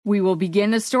We will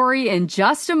begin the story in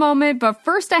just a moment, but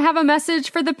first I have a message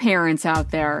for the parents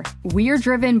out there. We are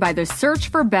driven by the search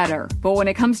for better, but when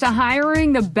it comes to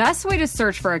hiring, the best way to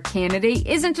search for a candidate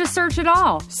isn't to search at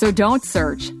all. So don't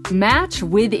search. Match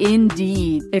with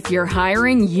Indeed. If you're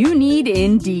hiring, you need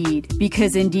Indeed,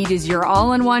 because Indeed is your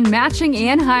all-in-one matching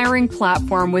and hiring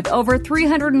platform with over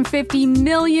 350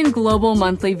 million global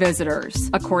monthly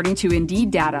visitors, according to Indeed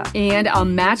data, and a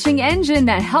matching engine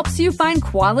that helps you find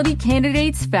quality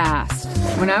candidates fast.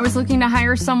 When I was looking to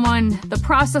hire someone, the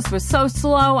process was so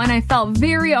slow and I felt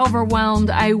very overwhelmed.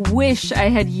 I wish I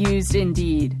had used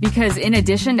Indeed, because in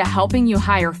addition to helping you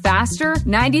hire faster,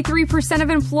 93% of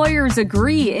employers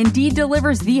agree Indeed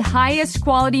delivers the highest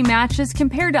quality matches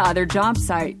compared to other job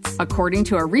sites, according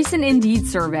to a recent Indeed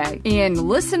survey. And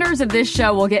listeners of this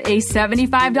show will get a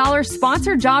 $75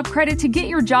 sponsored job credit to get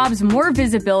your jobs more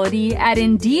visibility at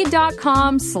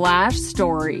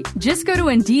Indeed.com/story. Just go to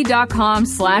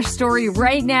Indeed.com/story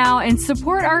right now and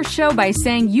support our show by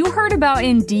saying you heard about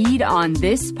Indeed on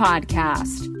this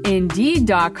podcast.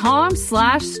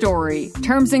 Indeed.com/story.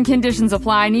 Terms and conditions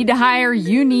apply. Need to hire?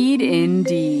 You need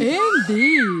Indeed.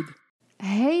 Indeed.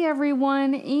 Hey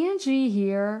everyone, Angie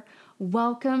here.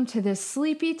 Welcome to the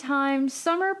Sleepy Time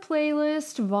Summer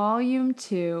Playlist Volume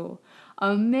 2.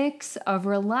 A mix of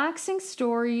relaxing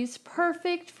stories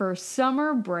perfect for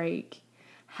summer break.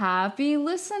 Happy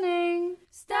listening!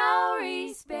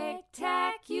 Story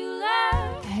Spectacular!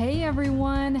 Hey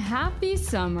everyone, happy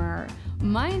summer!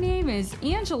 My name is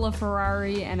Angela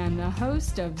Ferrari and I'm the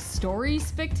host of Story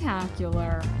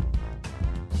Spectacular.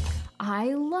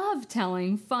 I love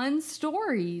telling fun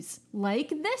stories,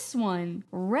 like this one,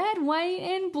 Red, White,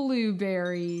 and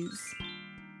Blueberries.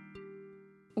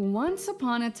 Once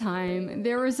upon a time,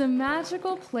 there was a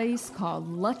magical place called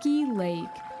Lucky Lake,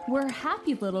 where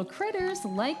happy little critters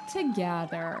like to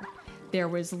gather. There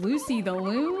was Lucy the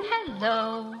Loon.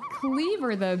 Hello.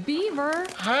 Cleaver the Beaver.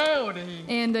 Howdy.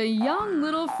 And a young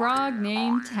little frog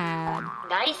named Tad.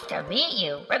 Nice to meet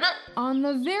you, Ribbit. On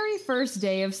the very first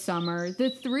day of summer, the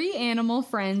three animal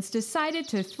friends decided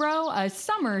to throw a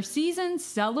summer season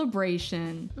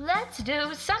celebration. Let's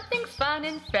do something fun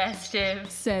and festive,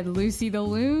 said Lucy the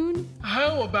Loon.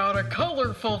 How about a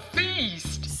colorful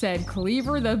feast? Said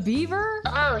Cleaver the Beaver.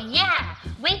 Oh yeah,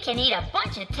 we can eat a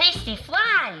bunch of tasty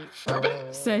flies,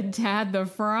 said Tad the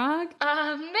Frog.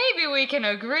 Maybe we can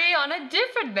agree on a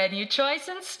different menu choice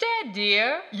instead,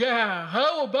 dear. Yeah,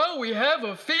 how about we have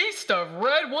a feast of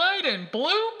red, white, and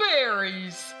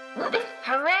blueberries?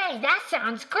 Hooray, that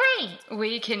sounds great.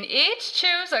 We can each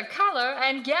choose a color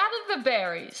and gather the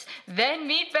berries, then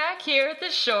meet back here at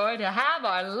the shore to have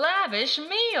our lavish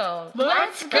meal.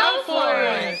 Let's go for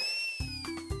it!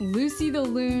 Lucy the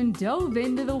Loon dove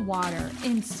into the water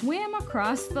and swam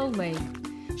across the lake.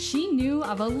 She knew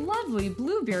of a lovely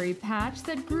blueberry patch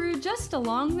that grew just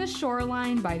along the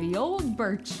shoreline by the old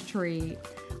birch tree.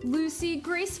 Lucy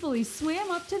gracefully swam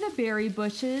up to the berry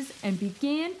bushes and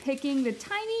began picking the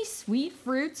tiny sweet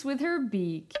fruits with her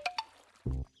beak.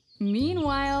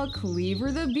 Meanwhile,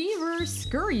 Cleaver the Beaver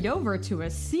scurried over to a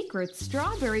secret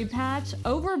strawberry patch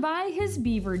over by his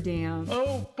beaver dam.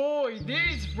 Oh boy,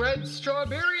 these red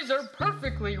strawberries are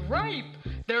perfectly ripe.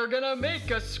 They're gonna make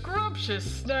a scrumptious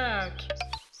snack.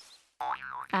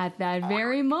 At that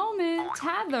very moment,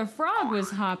 Tad the Frog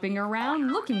was hopping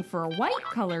around looking for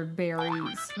white-colored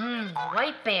berries.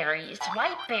 White berries.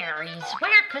 Where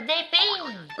could they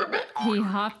be? He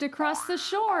hopped across the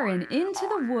shore and into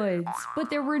the woods, but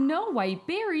there were no white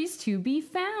berries to be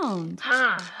found.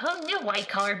 Who knew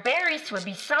white-colored berries would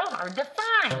be so hard to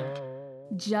find?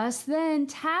 Just then,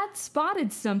 Tad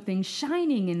spotted something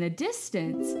shining in the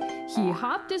distance. He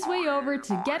hopped his way over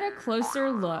to get a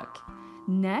closer look.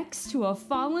 Next to a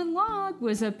fallen log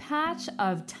was a patch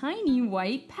of tiny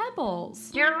white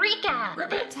pebbles. Eureka!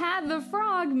 Tad the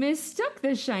Frog mistook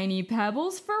the shiny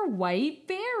pebbles for white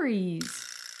berries.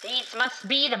 These must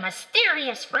be the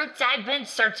mysterious fruits I've been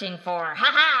searching for.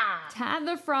 Ha-ha! Tad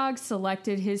the Frog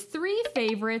selected his three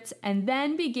favorites and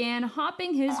then began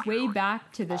hopping his way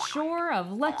back to the shore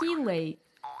of Lucky Lake.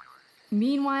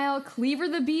 Meanwhile, Cleaver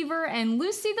the Beaver and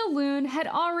Lucy the Loon had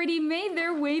already made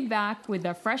their way back with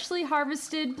the freshly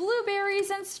harvested blueberries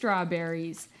and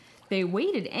strawberries. They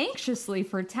waited anxiously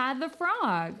for Tad the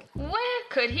Frog. Where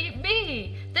could he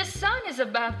be? The sun is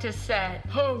about to set.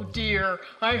 Oh dear,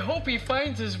 I hope he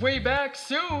finds his way back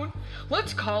soon.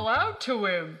 Let's call out to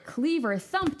him. Cleaver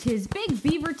thumped his big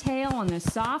beaver tail on the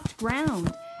soft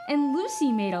ground, and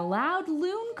Lucy made a loud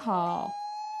loon call.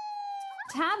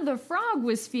 Tad the Frog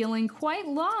was feeling quite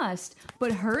lost,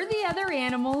 but heard the other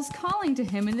animals calling to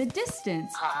him in the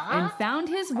distance and found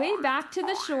his way back to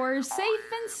the shore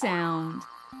safe and sound.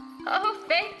 Oh,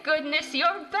 thank goodness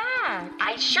you're back.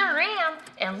 I sure am.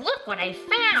 And look what I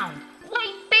found.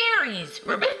 White berries.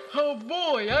 Oh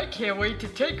boy, I can't wait to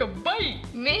take a bite.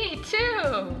 Me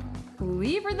too.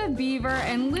 Cleaver the beaver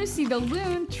and Lucy the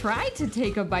loon tried to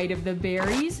take a bite of the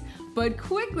berries, but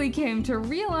quickly came to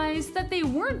realize that they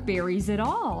weren't berries at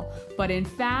all, but in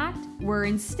fact were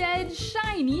instead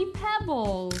shiny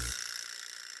pebbles.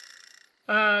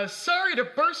 Sorry to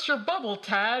burst your bubble,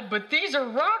 Tad, but these are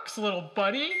rocks, little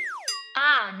buddy.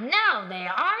 No, they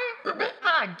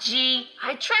are. Gee,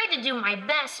 I tried to do my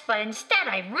best, but instead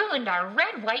I ruined our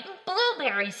red, white, and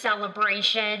blueberry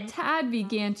celebration. Tad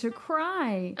began to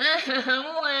cry,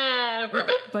 Well,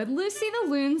 but Lucy the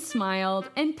loon smiled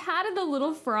and patted the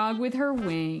little frog with her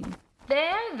wing.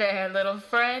 There, little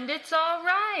friend, it's all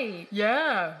right.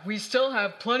 Yeah, we still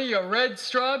have plenty of red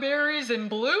strawberries and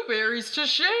blueberries to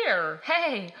share.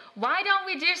 Hey, why don't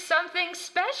we do something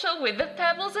special with the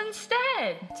pebbles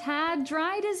instead? Tad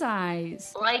dried his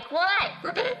eyes. like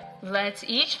what? Let's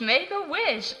each make a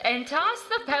wish and toss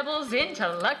the pebbles into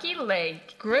Lucky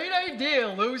Lake. Great idea,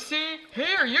 Lucy.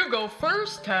 Here, you go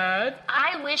first, Tad.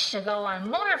 I wish to go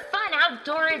on more fun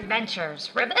outdoor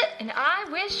adventures. Ribbit. And I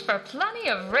wish for plenty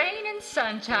of rain and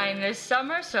sunshine this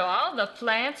summer so all the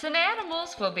plants and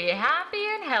animals will be happy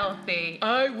and healthy.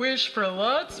 I wish for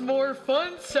lots more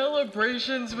fun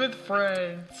celebrations with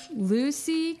friends.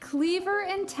 Lucy, Cleaver,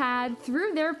 and Tad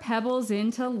threw their pebbles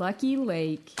into Lucky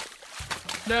Lake.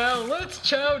 Now let's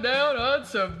chow down on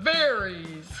some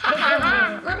berries.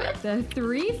 The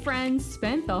three friends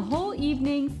spent the whole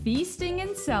evening feasting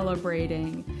and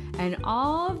celebrating, and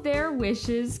all of their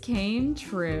wishes came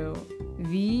true.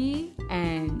 The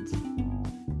end.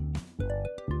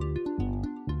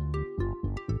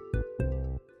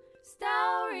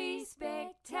 Story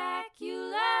Spectacular.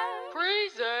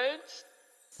 Presents.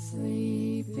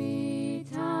 Sleepy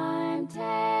Time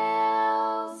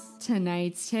Tales.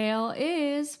 Tonight's tale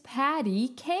is Patty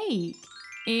Cake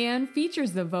and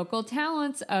features the vocal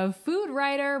talents of food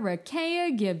writer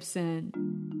Rakea Gibson.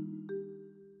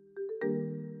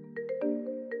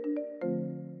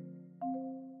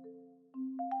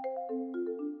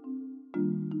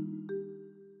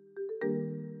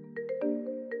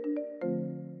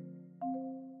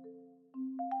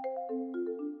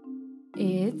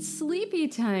 It's Sleepy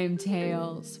Time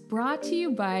Tales, brought to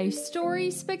you by Story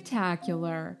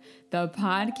Spectacular, the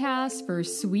podcast for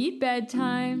sweet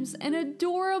bedtimes and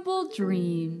adorable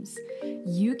dreams.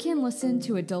 You can listen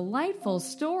to a delightful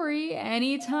story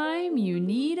anytime you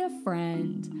need a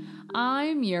friend.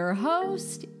 I'm your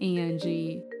host,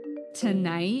 Angie.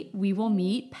 Tonight, we will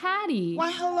meet Patty.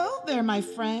 Why, hello there, my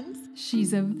friends.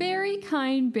 She's a very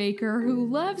kind baker who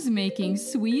loves making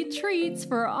sweet treats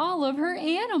for all of her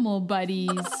animal buddies.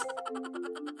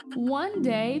 One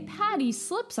day, Patty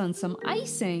slips on some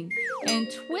icing and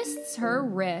twists her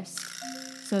wrist.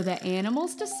 So the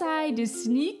animals decide to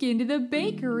sneak into the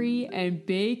bakery and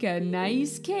bake a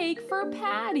nice cake for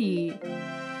Patty.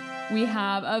 We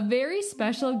have a very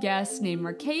special guest named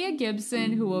Rakea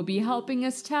Gibson who will be helping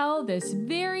us tell this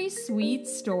very sweet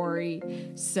story.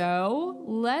 So,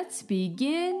 let's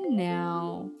begin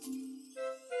now.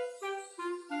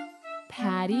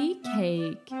 Patty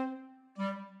Cake.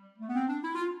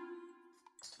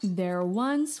 There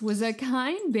once was a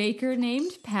kind baker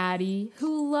named Patty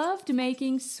who loved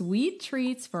making sweet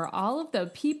treats for all of the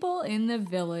people in the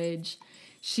village.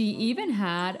 She even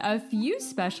had a few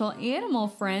special animal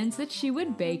friends that she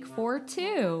would bake for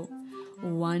too.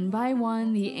 One by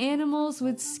one, the animals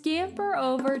would scamper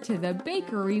over to the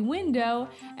bakery window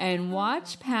and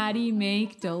watch Patty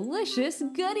make delicious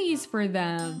goodies for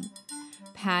them.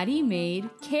 Patty made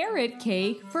carrot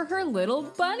cake for her little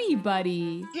bunny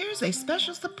buddy. Here's a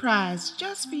special surprise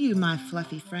just for you, my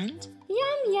fluffy friend.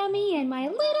 Yum yummy in my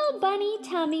little bunny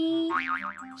tummy.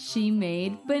 She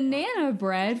made banana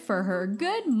bread for her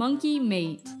good monkey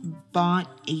mate. Bon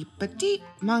appetit,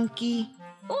 monkey.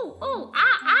 Ooh, ooh,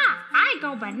 I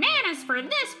go bananas for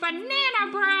this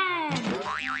banana bread.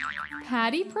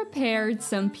 Patty prepared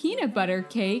some peanut butter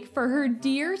cake for her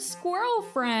dear squirrel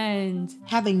friend.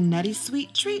 Have a nutty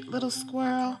sweet treat, little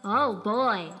squirrel. Oh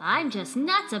boy, I'm just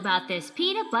nuts about this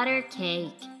peanut butter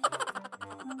cake.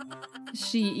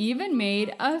 She even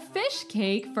made a fish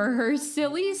cake for her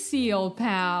silly seal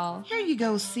pal. Here you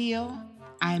go, seal.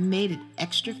 I made it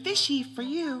extra fishy for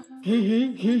you.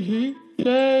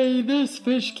 Yay, this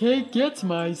fish cake gets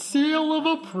my seal of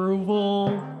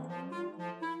approval.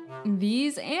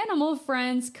 These animal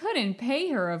friends couldn't pay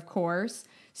her, of course,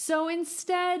 so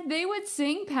instead they would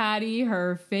sing Patty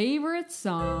her favorite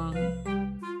song.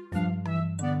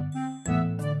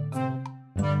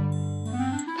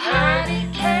 Patty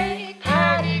cake,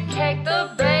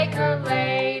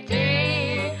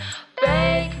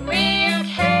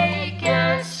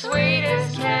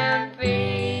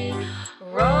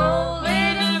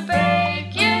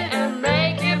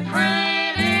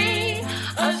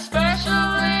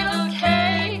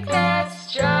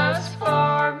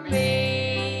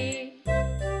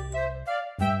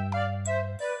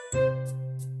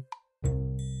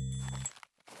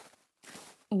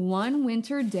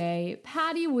 winter day,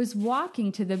 Patty was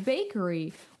walking to the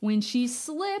bakery when she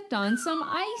slipped on some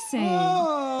icing.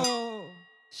 Oh!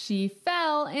 She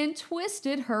fell and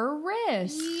twisted her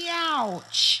wrist.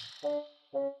 Ouch!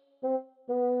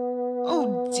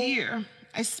 Oh dear,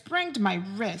 I sprained my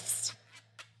wrist.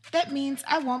 That means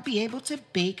I won't be able to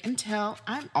bake until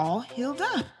I'm all healed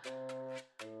up.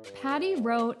 Patty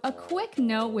wrote a quick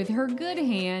note with her good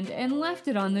hand and left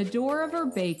it on the door of her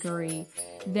bakery.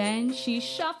 Then she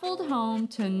shuffled home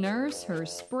to nurse her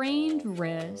sprained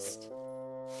wrist.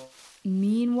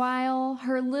 Meanwhile,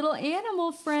 her little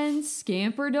animal friends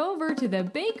scampered over to the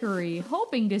bakery,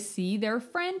 hoping to see their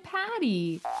friend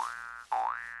Patty.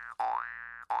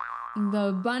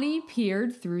 The bunny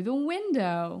peered through the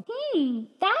window.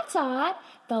 That's odd.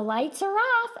 The lights are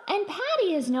off and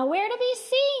Patty is nowhere to be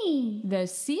seen. The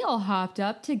seal hopped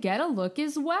up to get a look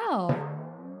as well.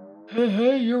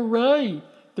 Hey, you're right.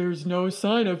 There's no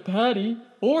sign of Patty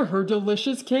or her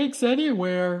delicious cakes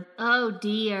anywhere. Oh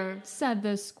dear, Said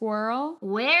the squirrel.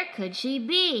 where could she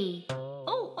be?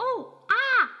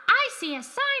 I see a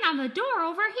sign on the door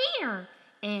over here.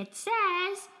 It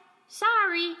says,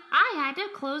 "Sorry, I had to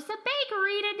close the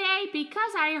bakery today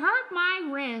because I hurt my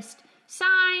wrist.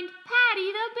 Signed,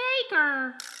 Patty the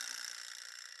Baker."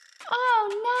 Oh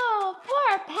no,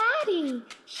 poor Patty.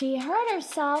 She hurt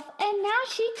herself and now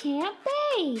she can't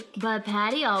bake. But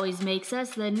Patty always makes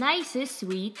us the nicest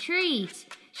sweet treats.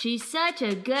 She's such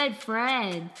a good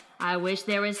friend. I wish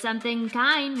there was something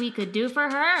kind we could do for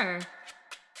her.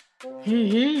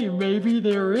 Hey, maybe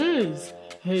there is.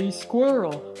 Hey,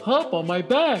 squirrel, hop on my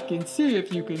back and see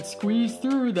if you can squeeze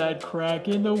through that crack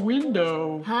in the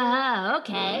window. Haha,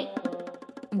 okay.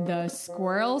 The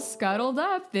squirrel scuttled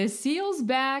up the seal's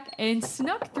back and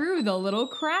snuck through the little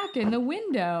crack in the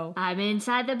window. I'm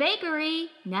inside the bakery.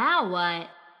 Now what?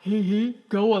 Hey,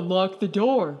 go unlock the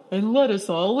door and let us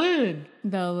all in.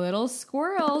 The little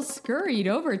squirrel scurried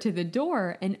over to the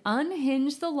door and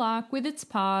unhinged the lock with its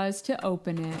paws to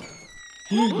open it.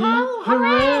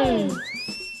 Hooray!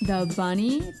 The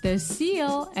bunny, the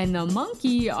seal, and the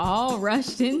monkey all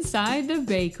rushed inside the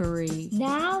bakery.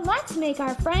 Now let's make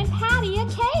our friend Patty a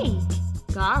cake.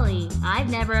 Golly, I've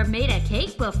never made a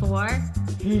cake before.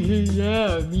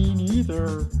 Yeah, me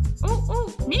neither.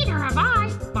 Neither have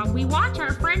I. But we watch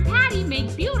our friend Patty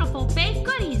make beautiful baked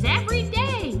goodies every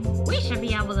day. We should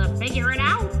be able to figure it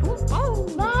out.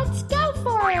 Let's go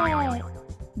for it.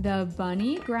 The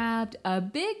bunny grabbed a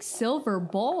big silver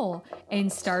bowl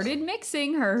and started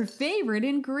mixing her favorite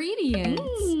ingredients.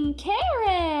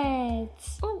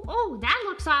 Carrots. That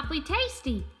looks awfully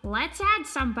tasty. Let's add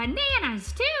some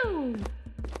bananas too.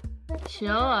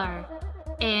 Sure.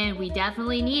 And we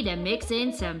definitely need to mix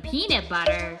in some peanut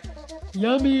butter.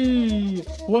 Yummy!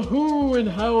 Woohoo! And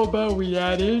how about we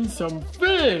add in some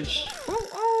fish? I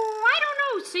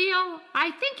don't know, Seal.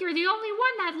 I think you're the only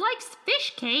one that likes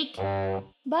fish cake.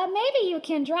 But maybe you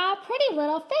can draw pretty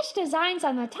little fish designs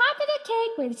on the top of the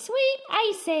cake with sweet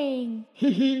icing.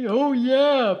 Oh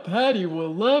yeah, Patty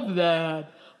will love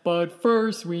that. But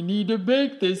first we need to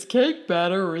bake this cake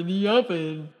batter in the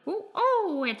oven.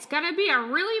 It's gonna be a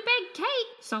really big cake,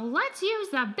 so let's use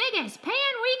the biggest pan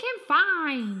we can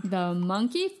find. The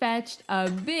monkey fetched a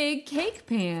big cake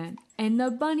pan, and the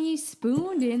bunny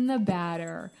spooned in the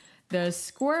batter. The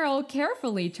squirrel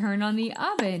carefully turned on the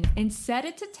oven and set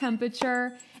it to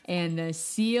temperature, and the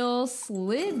seal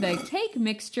slid the cake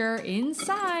mixture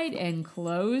inside and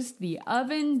closed the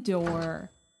oven door.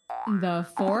 The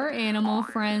four animal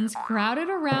friends crowded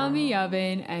around the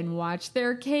oven and watched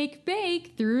their cake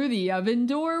bake through the oven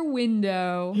door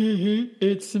window.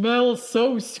 It smells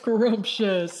so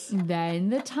scrumptious.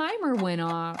 Then the timer went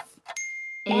off.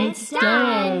 It's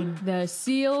done. The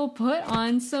seal put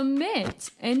on some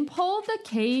mitts and pulled the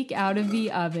cake out of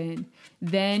the oven.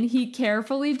 Then he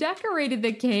carefully decorated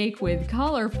the cake with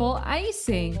colorful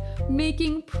icing,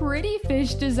 making pretty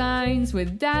fish designs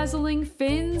with dazzling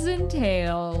fins and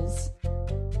tails.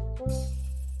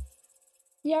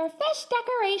 Your fish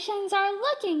decorations are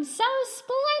looking so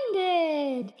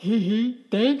splendid.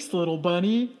 Thanks, little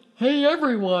bunny. Hey,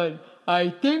 everyone, I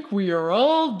think we are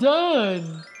all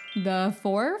done. The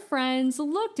four friends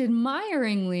looked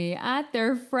admiringly at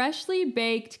their freshly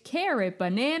baked carrot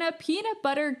banana peanut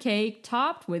butter cake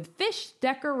topped with fish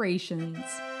decorations.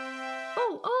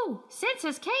 Since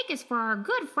this cake is for our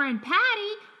good friend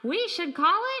Patty, we should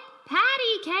call it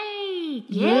Patty Cake.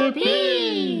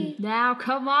 Yippee! Now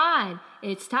come on,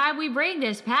 it's time we bring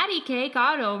this patty cake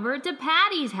on over to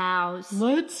Patty's house.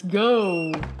 Let's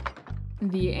go.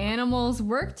 The animals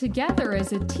worked together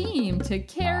as a team to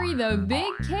carry the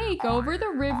big cake over the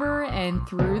river and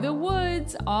through the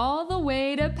woods all the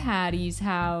way to Patty's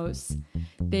house.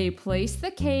 They placed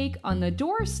the cake on the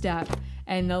doorstep,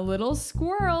 and the little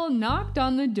squirrel knocked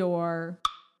on the door.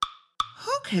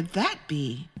 Who could that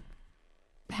be?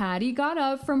 Patty got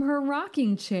up from her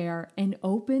rocking chair and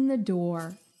opened the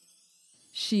door.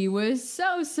 She was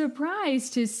so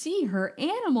surprised to see her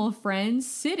animal friends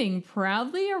sitting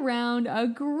proudly around a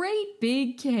great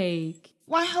big cake.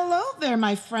 Why, hello there,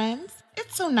 my friends.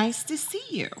 It's so nice to see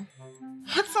you.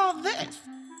 What's all this?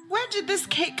 Where did this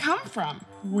cake come from?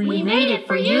 We made it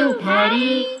for you,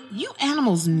 Patty. You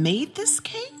animals made this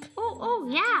cake? Oh,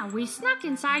 yeah, we snuck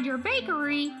inside your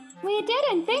bakery. We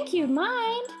didn't think you'd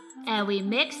mind. And we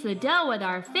mixed the dough with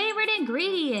our favorite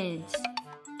ingredients.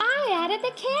 I added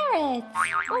the carrots.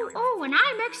 Oh, and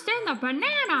I mixed in the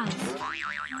bananas.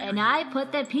 And I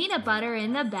put the peanut butter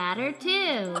in the batter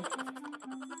too.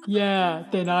 Yeah,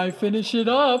 then I finish it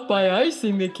up by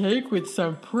icing the cake with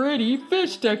some pretty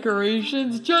fish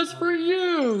decorations just for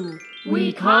you.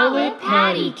 We call it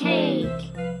patty cake.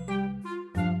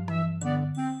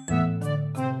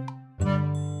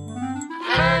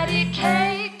 Patty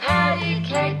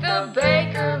cake, the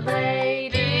baker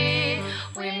lady.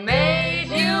 We made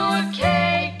you a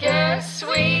cake as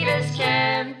sweet as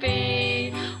can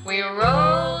be. We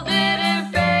rolled it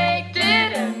and baked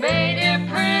it and made it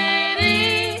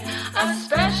pretty. A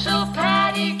special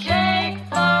patty cake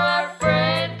for our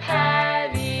friend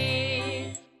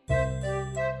Patty.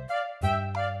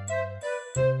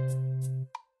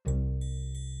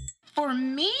 For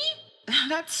me?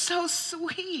 That's so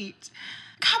sweet.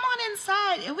 Come on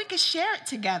inside and we can share it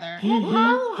together.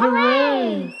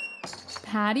 Hooray!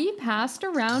 Patty passed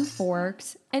around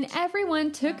forks, and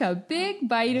everyone took a big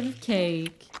bite of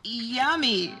cake.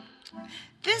 Yummy.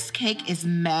 This cake is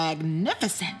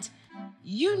magnificent.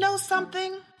 You know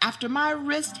something? After my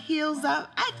wrist heals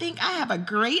up, I think I have a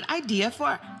great idea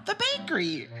for the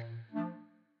bakery.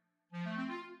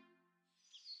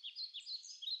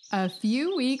 A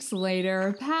few weeks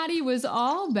later, Patty was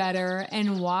all better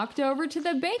and walked over to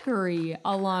the bakery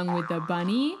along with the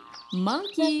bunny,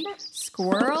 monkey,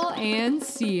 squirrel, and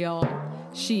seal.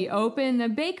 She opened the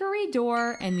bakery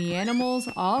door and the animals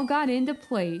all got into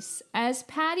place as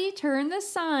Patty turned the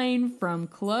sign from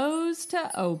closed to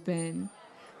open.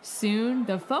 Soon,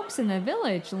 the folks in the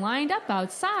village lined up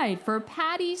outside for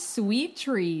Patty's sweet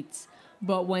treats.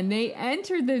 But when they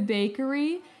entered the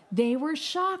bakery, they were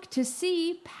shocked to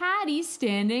see Patty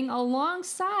standing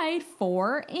alongside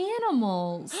 4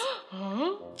 animals.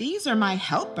 These are my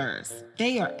helpers.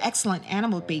 They are excellent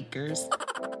animal bakers.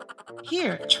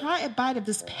 Here, try a bite of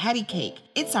this patty cake.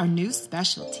 It's our new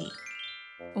specialty.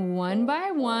 One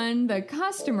by one, the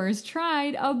customers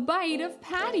tried a bite of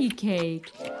patty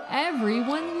cake.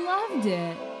 Everyone loved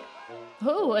it.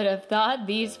 Who would have thought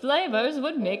these flavors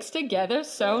would mix together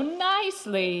so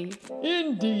nicely?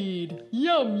 Indeed.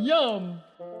 Yum, yum.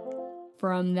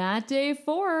 From that day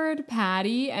forward,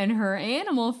 Patty and her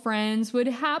animal friends would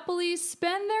happily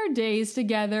spend their days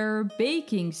together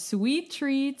baking sweet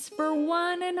treats for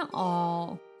one and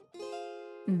all.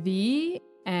 The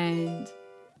end.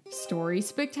 Story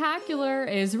Spectacular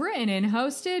is written and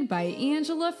hosted by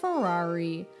Angela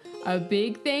Ferrari. A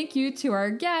big thank you to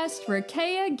our guest,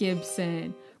 Rakea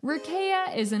Gibson.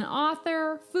 Rakea is an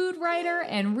author, food writer,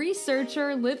 and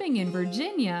researcher living in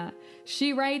Virginia.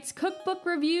 She writes cookbook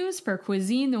reviews for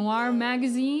Cuisine Noir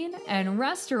magazine and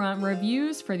restaurant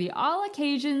reviews for the All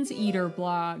Occasions Eater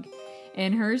blog.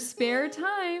 In her spare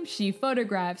time, she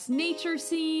photographs nature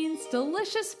scenes,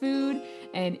 delicious food,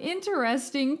 and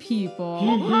interesting people.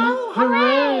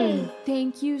 Hooray!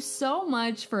 Thank you so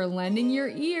much for lending your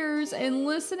ears and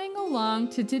listening along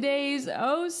to today's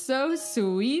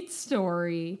oh-so-sweet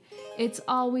story. It's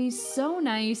always so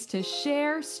nice to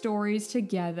share stories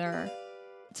together.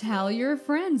 Tell your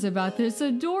friends about this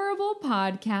adorable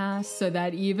podcast so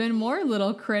that even more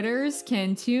little critters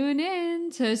can tune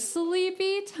in to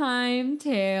Sleepy Time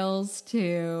Tales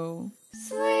too.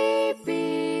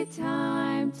 Sleepy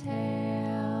Time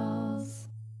Tales.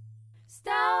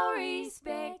 Story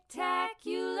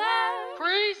Spectacular.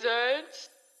 Presents.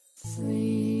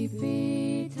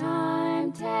 Sleepy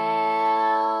Time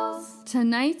Tales.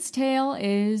 Tonight's tale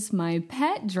is My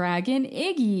Pet Dragon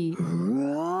Iggy.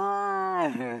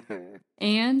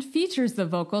 And features the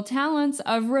vocal talents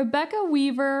of Rebecca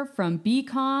Weaver from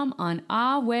BCOM on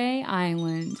Ahway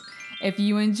Island. If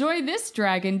you enjoy this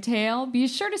dragon tale, be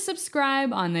sure to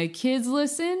subscribe on the Kids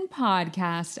Listen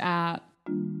podcast app.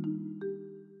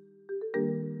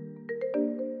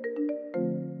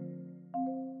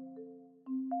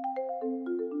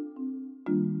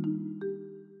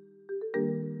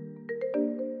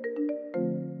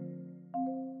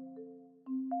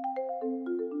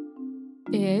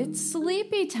 It's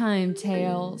Sleepy Time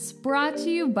Tales, brought to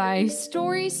you by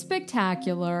Story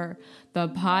Spectacular, the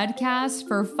podcast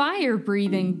for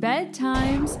fire-breathing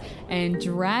bedtimes and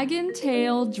dragon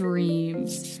tail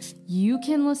dreams. You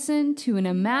can listen to an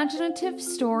imaginative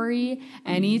story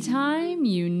anytime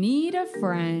you need a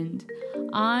friend.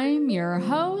 I'm your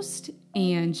host,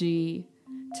 Angie.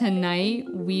 Tonight,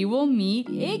 we will meet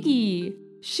Iggy.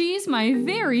 She's my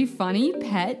very funny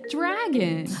pet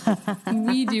dragon.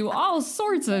 We do all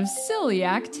sorts of silly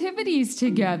activities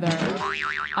together.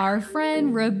 Our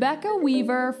friend Rebecca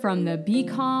Weaver from the Be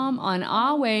Calm on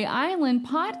Ahway Island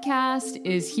podcast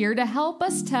is here to help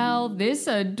us tell this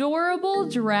adorable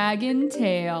dragon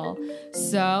tale.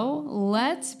 So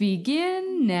let's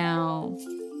begin now.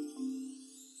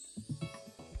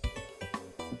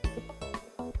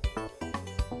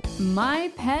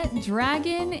 My pet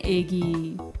dragon,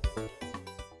 Iggy.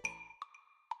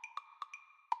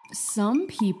 Some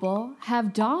people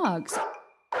have dogs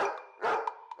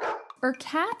or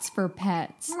cats for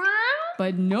pets,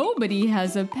 but nobody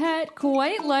has a pet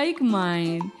quite like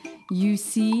mine. You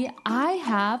see, I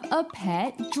have a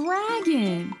pet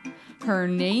dragon. Her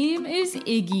name is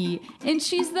Iggy, and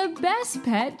she's the best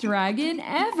pet dragon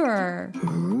ever.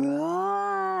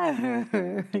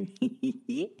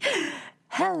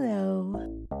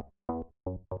 Hello.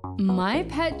 My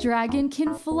pet dragon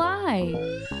can fly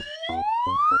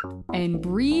and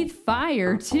breathe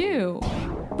fire too.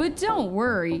 But don't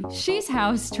worry, she's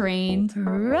house trained.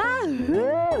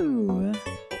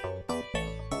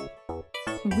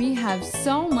 We have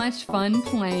so much fun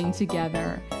playing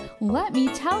together. Let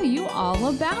me tell you all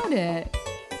about it.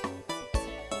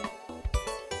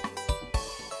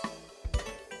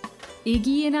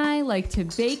 Iggy and I like to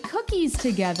bake cookies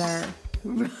together.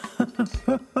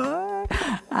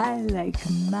 I like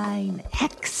mine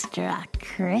extra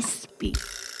crispy.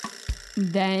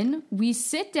 Then we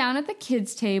sit down at the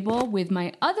kids' table with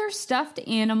my other stuffed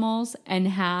animals and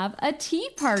have a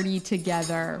tea party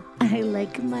together. I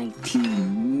like my tea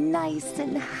nice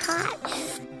and hot.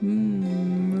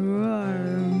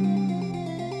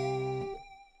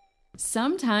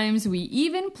 Sometimes we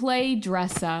even play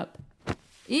dress up.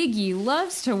 Iggy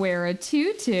loves to wear a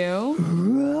tutu.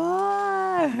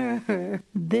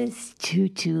 This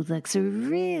tutu looks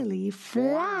really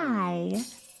fly.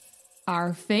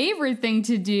 Our favorite thing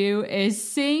to do is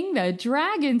sing the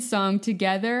dragon song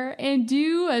together and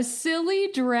do a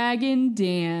silly dragon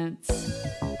dance.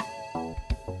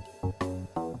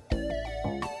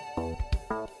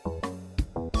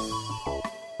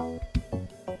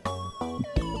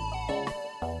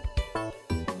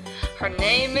 Her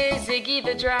name is Iggy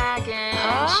the Dragon.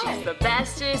 Hi. She's the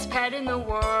bestest pet in the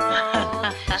world.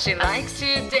 She likes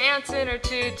to dance in her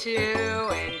tutu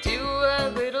and do a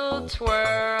little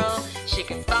twirl. She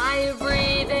can fire,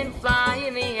 breathe, and fly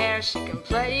in the air. She can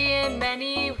play in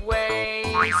many ways.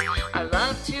 I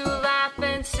love to laugh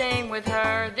and sing with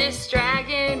her. This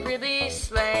dragon really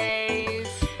slays.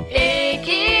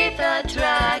 Iggy the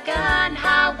Dragon,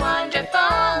 how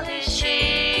wonderful is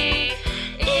she?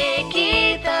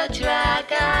 Iggy the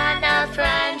Dragon, a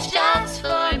friend just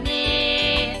for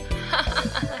me.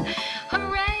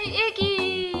 Hooray,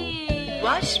 Iggy!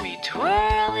 Watch me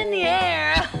twirl in the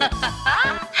air.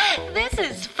 This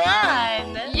is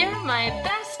fun. You're my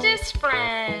bestest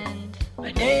friend.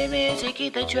 My name is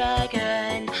Iggy the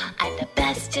Dragon. I'm the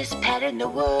bestest pet in the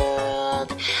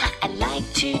world. I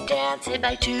like to dance in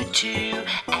my tutu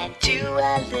and do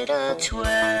a little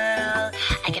twirl.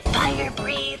 I can fire,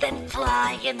 breathe, and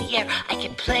fly in the air. I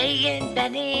can play in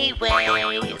many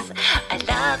ways. I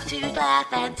love to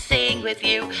laugh and sing with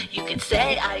you. You can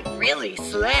say I really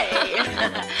slay.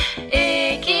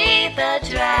 Iggy the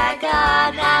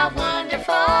Dragon, how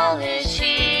wonderful is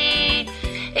she?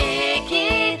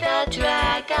 Iggy the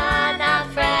Dragon, a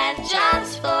friend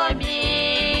just for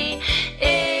me.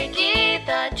 Iggy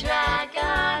the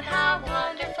Dragon, how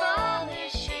wonderful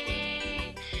is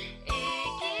she?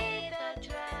 Iggy the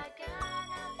Dragon,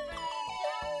 a friend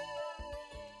just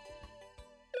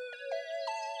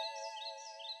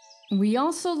for me. We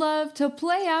also love to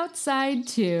play outside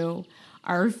too.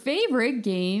 Our favorite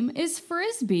game is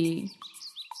Frisbee.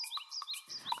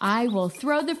 I will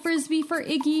throw the Frisbee for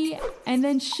Iggy, and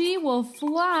then she will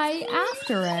fly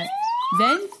after it,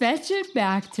 then fetch it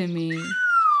back to me.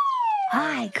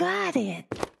 I got it.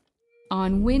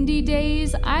 On windy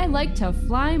days, I like to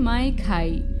fly my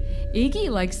kite.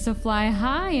 Iggy likes to fly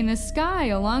high in the sky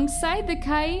alongside the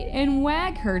kite and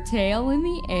wag her tail in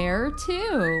the air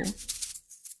too.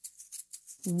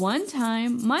 One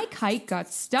time, my kite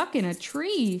got stuck in a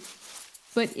tree,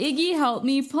 but Iggy helped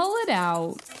me pull it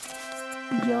out.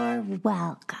 You're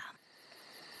welcome.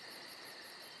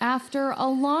 After a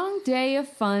long day of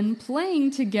fun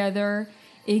playing together,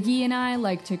 Iggy and I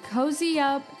like to cozy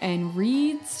up and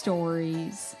read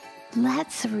stories.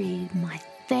 Let's read my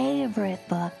favorite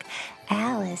book,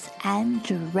 Alice and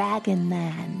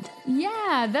Dragonland.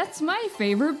 Yeah, that's my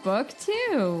favorite book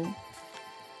too.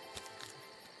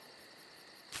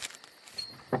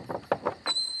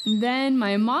 Then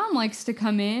my mom likes to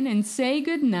come in and say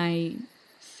goodnight.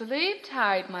 Sleep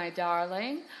tight, my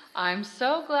darling. I'm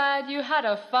so glad you had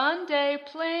a fun day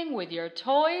playing with your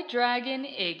toy dragon,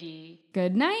 Iggy.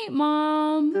 Good night,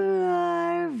 Mom.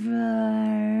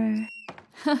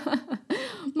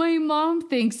 My mom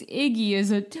thinks Iggy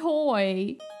is a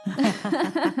toy.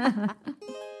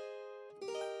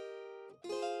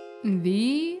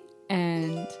 The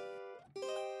end.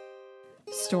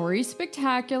 Story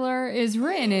Spectacular is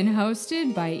written and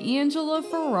hosted by Angela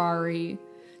Ferrari.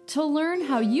 To learn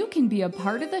how you can be a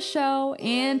part of the show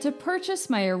and to purchase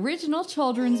my original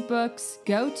children's books,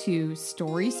 go to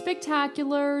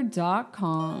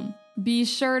StorySpectacular.com. Be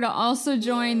sure to also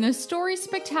join the Story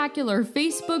Spectacular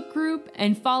Facebook group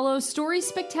and follow Story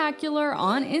Spectacular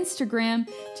on Instagram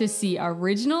to see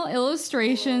original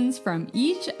illustrations from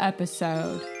each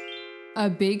episode. A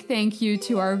big thank you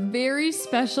to our very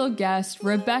special guest,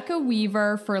 Rebecca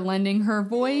Weaver, for lending her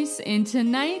voice in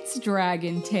tonight's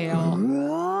Dragon Tale.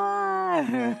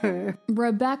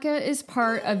 Rebecca is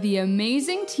part of the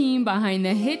amazing team behind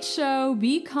the hit show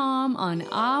Be Calm on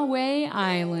Ahway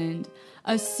Island,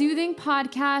 a soothing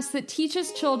podcast that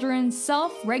teaches children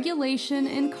self-regulation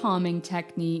and calming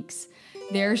techniques.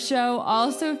 Their show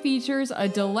also features a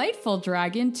delightful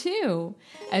dragon too,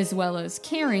 as well as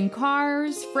caring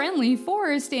cars, friendly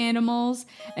forest animals,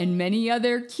 and many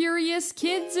other curious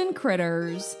kids and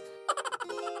critters.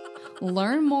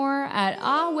 Learn more at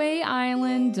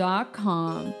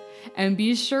ahwayisland.com. And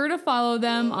be sure to follow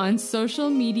them on social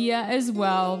media as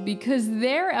well, because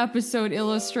their episode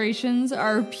illustrations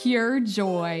are pure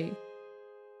joy.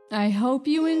 I hope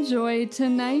you enjoyed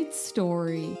tonight's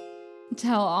story.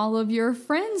 Tell all of your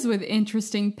friends with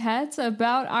interesting pets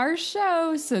about our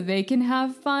show so they can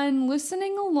have fun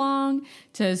listening along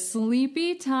to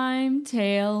Sleepy Time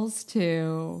Tales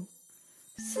too.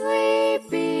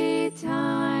 Sleepy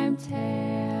Time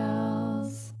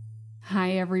Tales.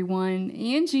 Hi everyone,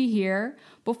 Angie here.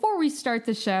 Before we start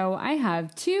the show, I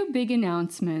have two big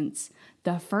announcements.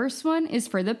 The first one is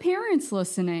for the parents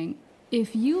listening.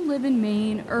 If you live in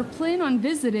Maine or plan on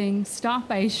visiting, stop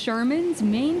by Sherman's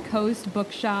Maine Coast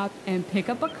Bookshop and pick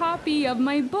up a copy of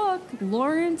my book,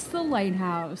 Lawrence the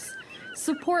Lighthouse.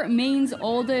 Support Maine's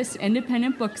oldest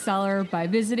independent bookseller by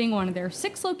visiting one of their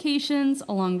 6 locations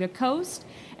along the coast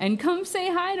and come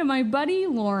say hi to my buddy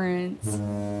Lawrence.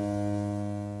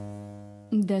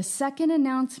 The second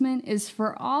announcement is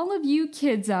for all of you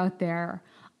kids out there.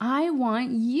 I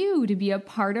want you to be a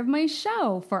part of my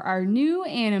show for our new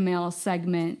Animal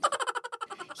segment.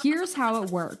 Here's how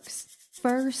it works.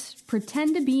 First,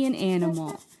 pretend to be an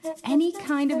animal, any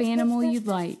kind of animal you'd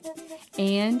like.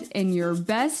 And in your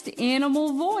best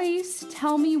animal voice,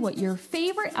 tell me what your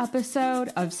favorite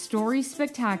episode of Story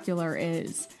Spectacular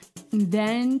is.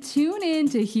 Then tune in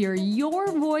to hear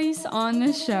your voice on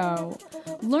the show.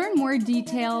 Learn more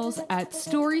details at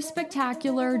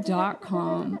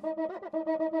StorySpectacular.com.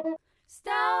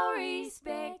 Story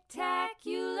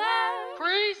Spectacular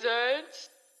Presents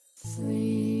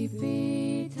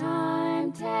Sleepy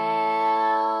Time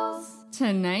Tales.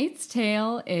 Tonight's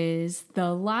tale is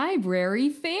The Library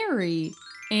Fairy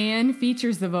and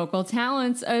features the vocal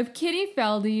talents of Kitty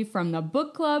Feldy from the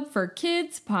Book Club for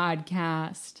Kids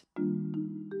podcast.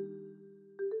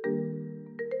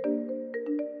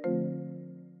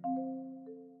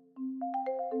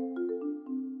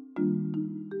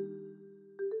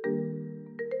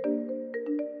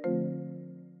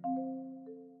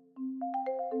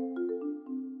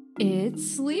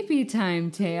 It's Sleepy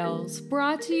Time Tales,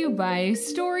 brought to you by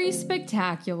Story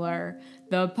Spectacular,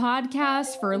 the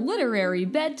podcast for literary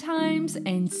bedtimes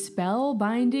and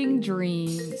spellbinding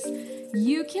dreams.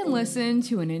 You can listen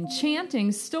to an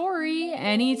enchanting story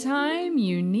anytime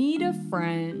you need a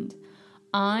friend.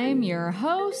 I'm your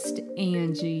host,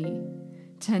 Angie.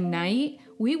 Tonight,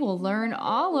 we will learn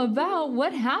all about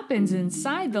what happens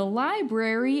inside the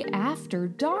library after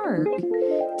dark.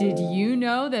 Did you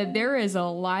know that there is a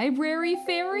library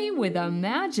fairy with a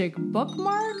magic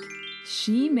bookmark?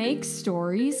 She makes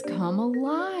stories come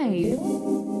alive.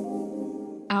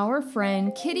 Our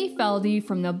friend Kitty Feldy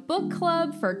from the Book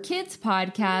Club for Kids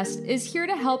podcast is here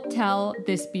to help tell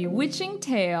this bewitching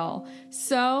tale.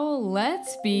 So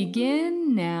let's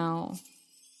begin now.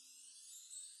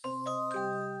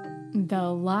 The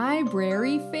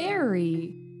Library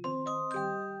Fairy.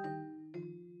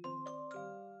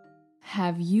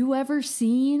 Have you ever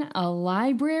seen a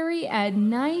library at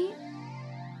night?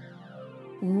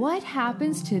 What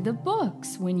happens to the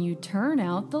books when you turn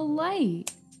out the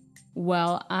light?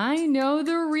 Well, I know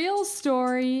the real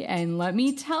story, and let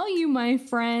me tell you, my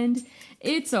friend,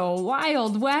 it's a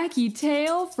wild, wacky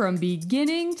tale from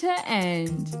beginning to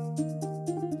end.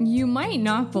 You might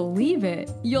not believe it.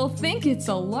 You'll think it's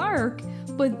a lark,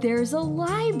 but there's a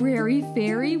library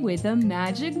fairy with a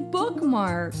magic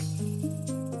bookmark.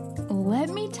 Let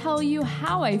me tell you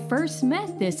how I first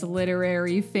met this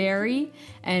literary fairy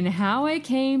and how I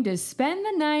came to spend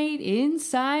the night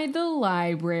inside the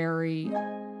library.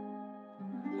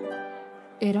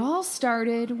 It all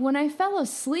started when I fell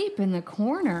asleep in the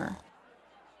corner.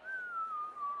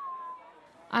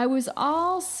 I was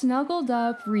all snuggled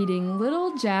up reading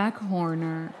Little Jack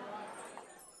Horner.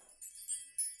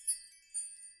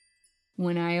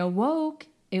 When I awoke,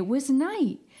 it was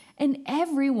night and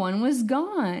everyone was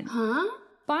gone. Huh?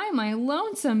 By my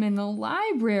lonesome in the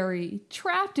library,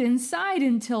 trapped inside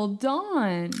until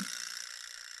dawn.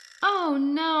 Oh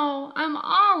no, I'm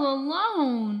all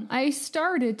alone. I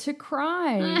started to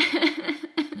cry.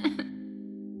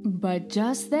 But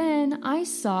just then, I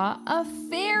saw a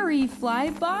fairy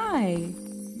fly by.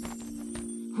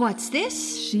 What's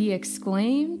this? She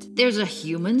exclaimed. There's a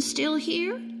human still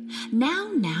here?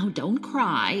 Now, don't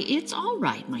cry. It's all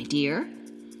right, my dear.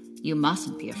 You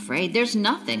mustn't be afraid. There's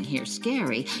nothing here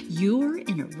scary. You're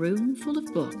in a room full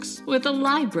of books with a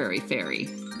library fairy.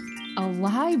 A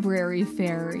library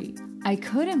fairy. I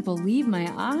couldn't believe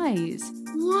my eyes.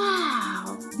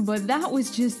 Wow! But that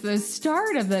was just the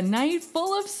start of the night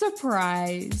full of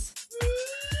surprise.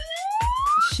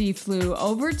 She flew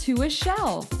over to a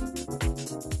shelf.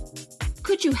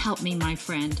 Could you help me, my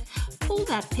friend? Pull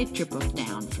that picture book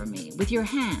down for me with your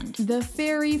hand. The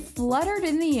fairy fluttered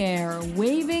in the air,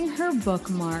 waving her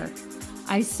bookmark.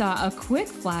 I saw a quick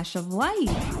flash of light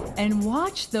and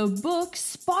watched the book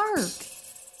spark.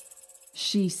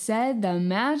 She said the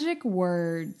magic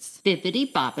words.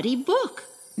 Bippity-boppity book.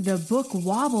 The book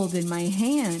wobbled in my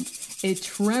hand. It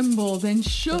trembled and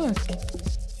shook.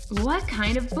 What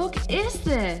kind of book is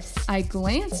this? I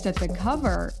glanced at the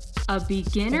cover. A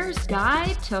beginner's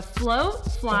guide to float,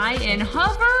 fly, and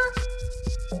hover?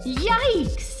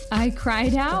 Yikes! I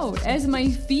cried out as my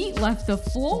feet left the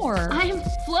floor. I'm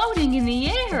floating in the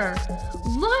air.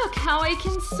 Look how I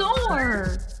can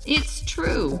soar. It's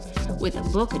true. With a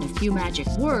book and a few magic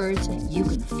words, you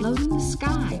can float in the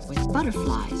sky with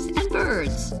butterflies and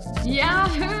birds.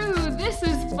 Yahoo! This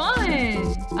is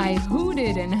fun! I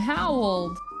hooted and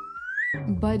howled.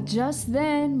 But just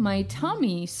then, my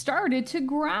tummy started to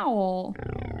growl.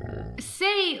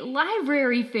 Say,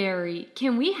 library fairy,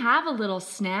 can we have a little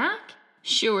snack?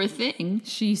 Sure thing.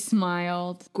 She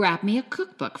smiled. Grab me a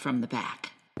cookbook from the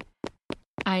back.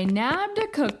 I nabbed a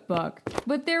cookbook,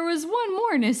 but there was one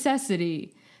more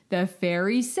necessity. The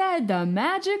fairy said the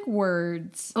magic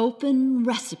words. Open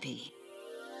recipe.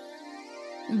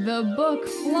 The book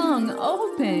flung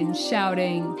open,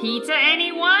 shouting, Pizza,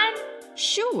 anyone?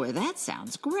 Sure, that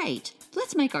sounds great.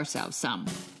 Let's make ourselves some.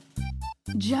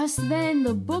 Just then,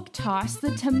 the book tossed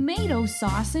the tomato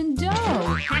sauce and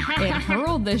dough. It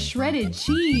hurled the shredded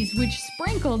cheese, which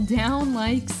sprinkled down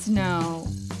like snow.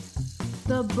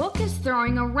 The book is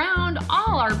throwing around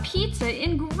all our pizza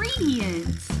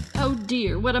ingredients. Oh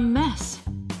dear, what a mess.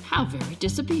 How very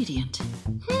disobedient.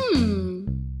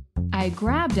 I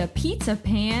grabbed a pizza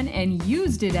pan and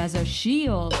used it as a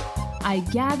shield. I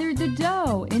gathered the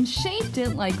dough and shaped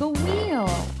it like a wheel.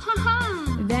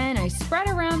 Then I spread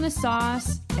around the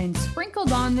sauce and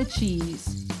sprinkled on the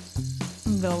cheese.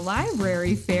 The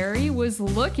library fairy was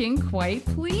looking quite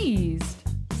pleased.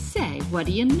 Say, what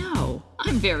do you know?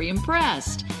 I'm very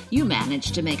impressed. You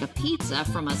managed to make a pizza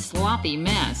from a sloppy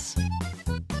mess.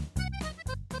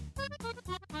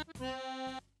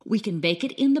 We can bake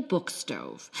it in the book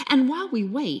stove. And while we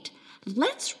wait,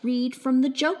 let's read from the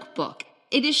joke book.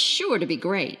 It is sure to be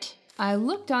great. I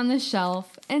looked on the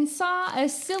shelf and saw a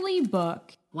silly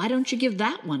book. Why don't you give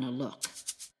that one a look?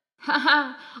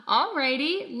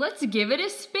 Alrighty, let's give it a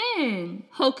spin.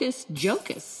 Hocus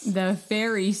jocus. The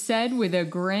fairy said with a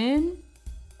grin.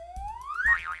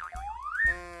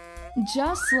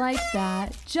 Just like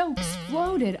that, jokes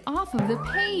floated off of the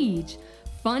page.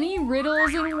 Funny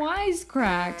riddles and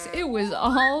wisecracks. It was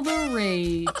all the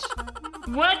rage.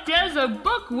 What does a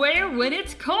book wear when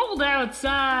it's cold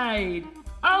outside?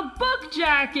 A book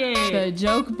jacket! The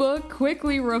joke book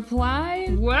quickly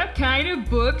replied. What kind of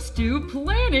books do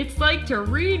planets like to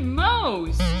read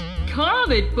most?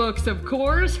 Comic books, of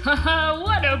course. Haha,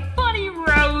 what a funny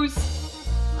roast!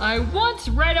 I once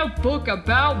read a book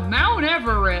about Mount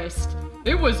Everest.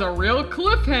 It was a real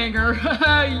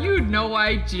cliffhanger. You know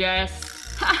I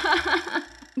jest.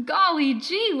 Golly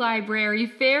gee, Library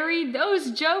Fairy, those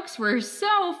jokes were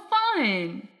so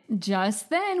fun.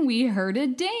 Just then we heard a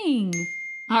ding.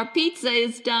 Our pizza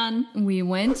is done. We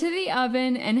went to the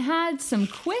oven and had some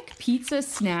quick pizza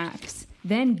snacks,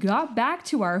 then got back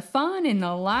to our fun in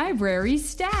the library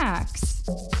stacks.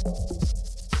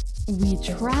 We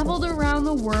traveled around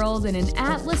the world in an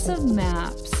atlas of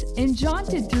maps and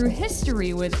jaunted through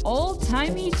history with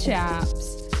old-timey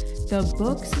chaps. The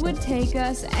books would take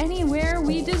us anywhere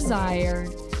we desired.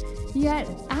 Yet,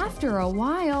 after a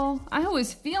while, I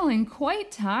was feeling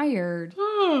quite tired.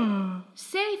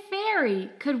 Say, Fairy,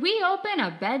 could we open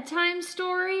a bedtime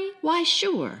story? Why,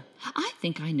 sure. I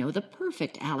think I know the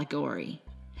perfect allegory.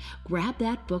 Grab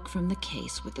that book from the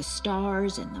case with the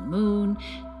stars and the moon,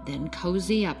 then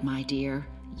cozy up, my dear.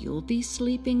 You'll be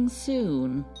sleeping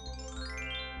soon.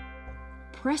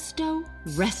 Presto,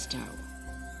 resto.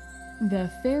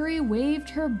 The fairy waved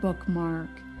her bookmark.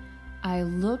 I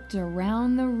looked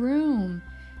around the room.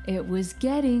 It was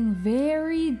getting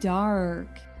very dark.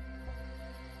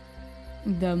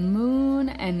 The moon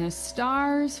and the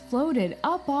stars floated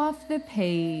up off the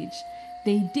page.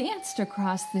 They danced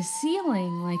across the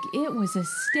ceiling like it was a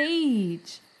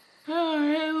stage.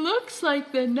 It looks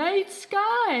like the night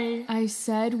sky, I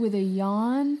said with a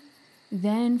yawn,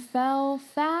 then fell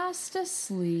fast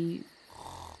asleep.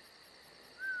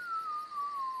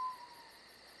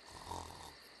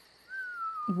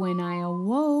 When I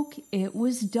awoke, it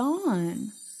was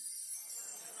dawn.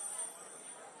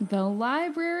 The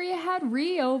library had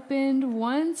reopened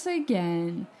once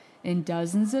again, and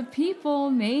dozens of people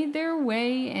made their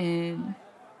way in.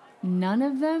 None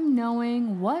of them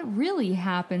knowing what really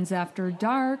happens after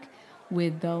dark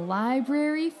with the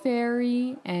library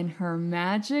fairy and her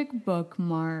magic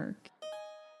bookmark.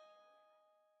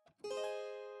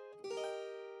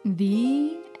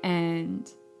 The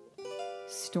end.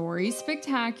 Story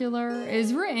Spectacular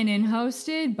is written and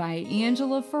hosted by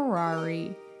Angela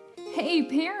Ferrari. Hey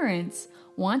parents,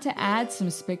 want to add some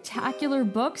spectacular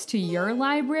books to your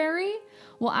library?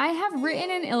 Well, I have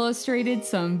written and illustrated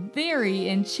some very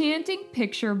enchanting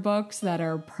picture books that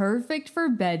are perfect for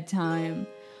bedtime.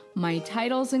 My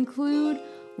titles include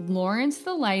Lawrence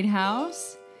the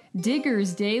Lighthouse,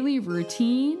 Digger's Daily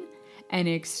Routine, An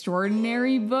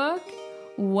Extraordinary Book,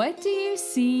 What Do You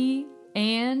See,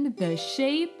 and The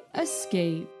Shape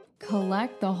Escape.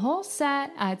 Collect the whole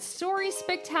set at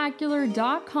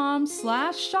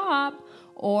StorySpectacular.com/shop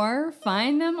or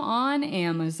find them on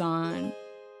Amazon.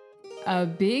 A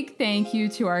big thank you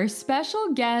to our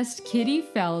special guest, Kitty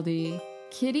Feldy.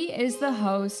 Kitty is the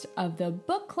host of the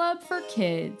Book Club for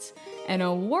Kids, an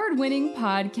award-winning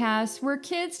podcast where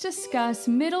kids discuss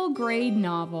middle grade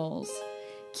novels.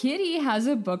 Kitty has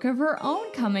a book of her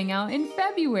own coming out in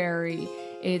February.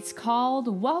 It's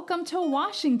called Welcome to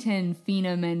Washington,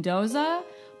 Fina Mendoza,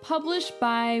 published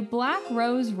by Black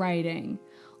Rose Writing.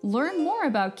 Learn more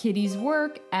about Kitty's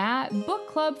work at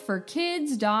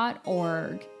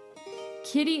bookclubforkids.org.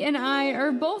 Kitty and I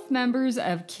are both members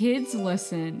of Kids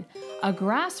Listen, a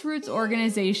grassroots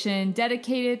organization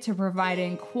dedicated to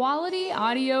providing quality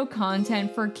audio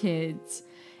content for kids.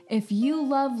 If you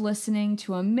love listening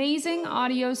to amazing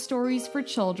audio stories for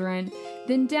children,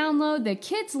 then download the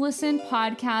Kids Listen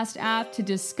podcast app to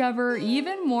discover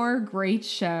even more great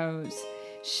shows.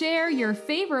 Share your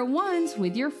favorite ones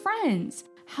with your friends.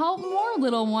 Help more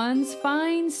little ones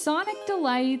find sonic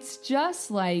delights just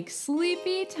like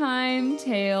Sleepy Time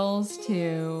Tales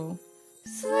 2.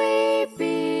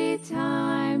 Sleepy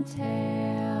Time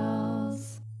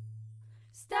Tales.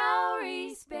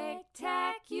 Story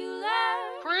Spectacular.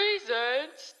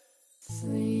 Presents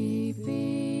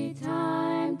Sleepy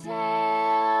Time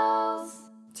Tales.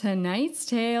 Tonight's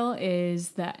tale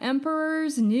is The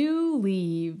Emperor's New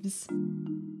Leaves.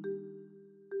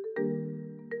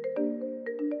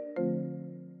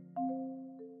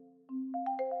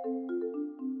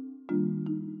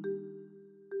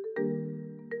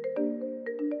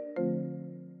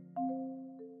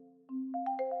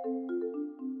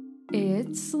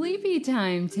 It's Sleepy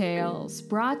Time Tales,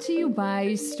 brought to you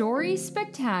by Story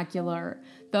Spectacular,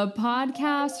 the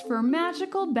podcast for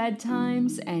magical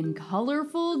bedtimes and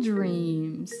colorful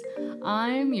dreams.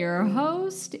 I'm your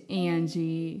host,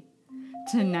 Angie.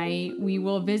 Tonight, we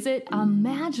will visit a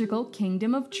magical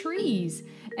kingdom of trees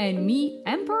and meet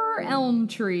Emperor Elm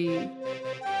Tree.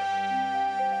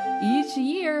 Each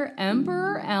year,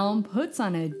 Emperor Elm puts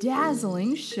on a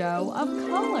dazzling show of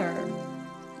color.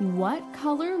 What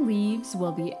color leaves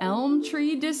will the elm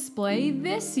tree display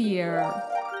this year?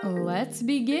 Let's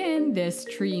begin this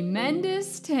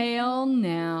tremendous tale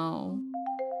now.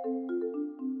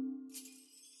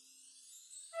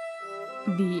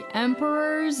 The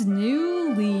Emperor's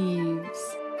New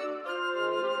Leaves.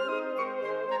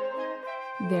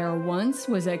 There once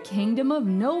was a kingdom of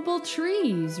noble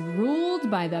trees ruled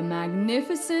by the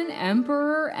magnificent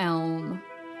Emperor Elm.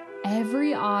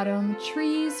 Every autumn,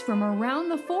 trees from around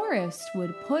the forest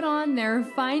would put on their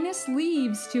finest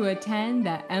leaves to attend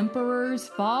the Emperor's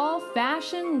Fall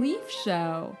Fashion Leaf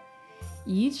Show.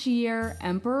 Each year,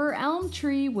 Emperor Elm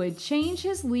Tree would change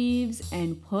his leaves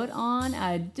and put on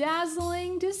a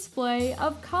dazzling display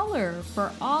of color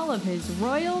for all of his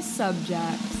royal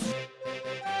subjects.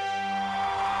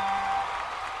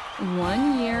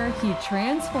 One year, he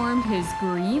transformed his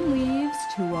green leaves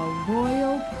to a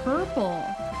royal purple.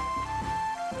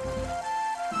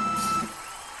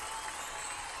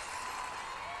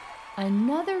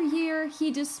 Another year, he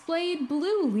displayed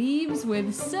blue leaves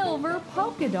with silver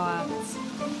polka dots.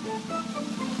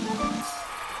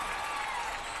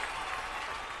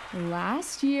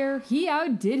 Last year, he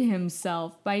outdid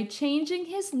himself by changing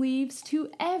his leaves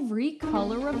to every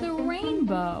color of the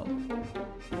rainbow.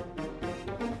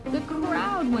 The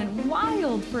crowd went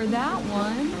wild for that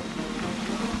one.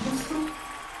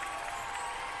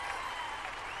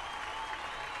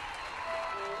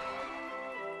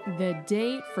 The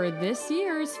date for this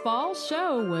year's fall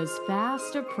show was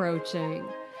fast approaching.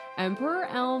 Emperor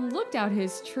Elm looked out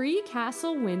his tree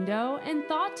castle window and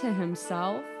thought to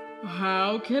himself,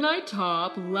 "How can I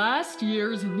top last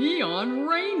year's neon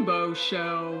rainbow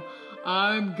show?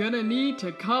 I'm gonna need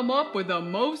to come up with the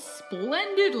most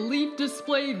splendid leaf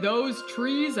display those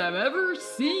trees have ever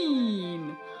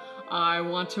seen. I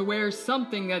want to wear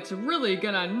something that's really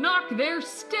gonna knock their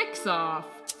sticks off.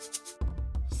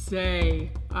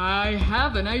 Say, I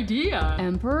have an idea."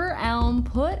 Emperor Elm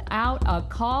put out a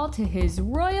call to his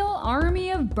royal army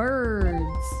of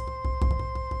birds.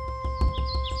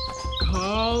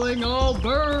 "Calling all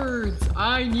birds,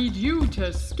 I need you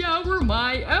to scour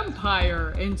my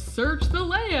empire and search the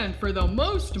land for the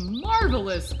most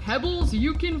marvelous pebbles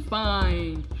you can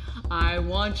find. I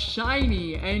want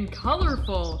shiny and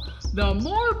colorful. The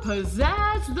more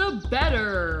pizzazz, the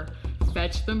better.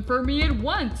 Fetch them for me at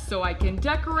once so I can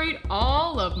decorate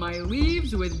all of my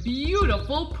leaves with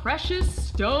beautiful precious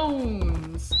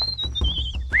stones."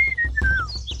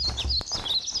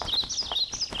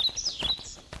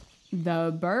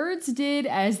 The birds did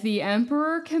as the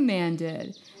emperor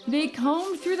commanded. They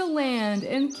combed through the land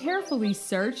and carefully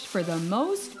searched for the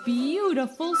most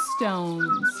beautiful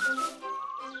stones.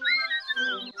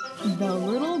 The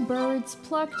little birds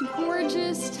plucked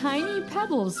gorgeous tiny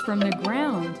pebbles from the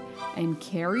ground and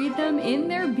carried them in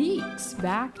their beaks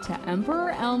back to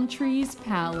Emperor Elm Tree's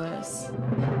palace.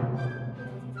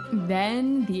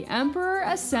 Then the emperor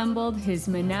assembled his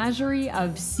menagerie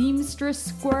of seamstress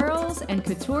squirrels and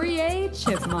couturier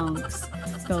chipmunks.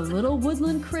 The little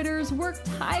woodland critters worked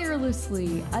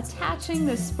tirelessly, attaching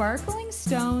the sparkling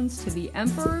stones to the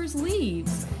emperor's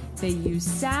leaves. They used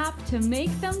sap to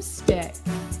make them stick.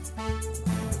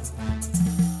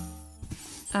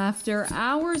 After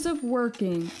hours of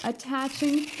working,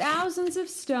 attaching thousands of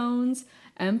stones,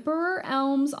 Emperor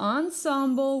Elm's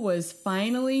ensemble was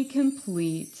finally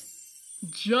complete.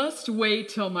 "Just wait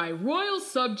till my royal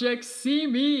subjects see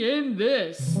me in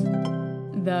this."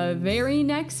 The very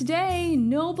next day,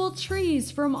 noble trees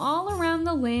from all around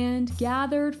the land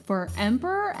gathered for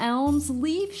Emperor Elm's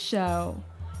leaf show.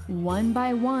 One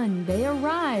by one, they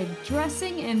arrived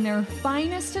dressing in their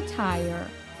finest attire.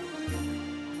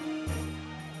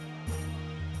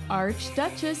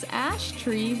 Archduchess Ash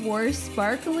Tree wore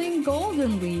sparkling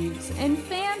golden leaves and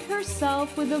fanned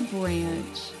herself with a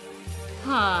branch.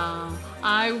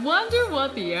 I wonder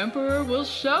what the Emperor will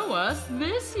show us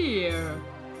this year,"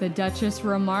 the Duchess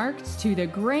remarked to the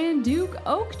Grand Duke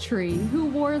Oak Tree, who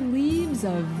wore leaves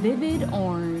of vivid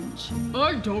orange.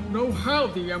 "I don't know how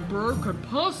the Emperor could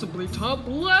possibly top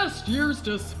last year's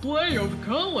display of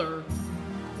color.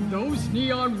 Those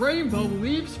neon rainbow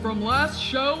leaves from last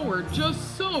show were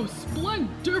just so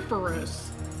splendiferous."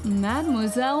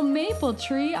 Mademoiselle Maple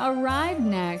Tree arrived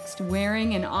next,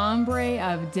 wearing an ombre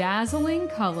of dazzling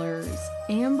colors.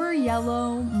 Amber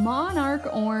yellow, monarch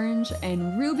orange,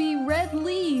 and ruby red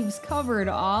leaves covered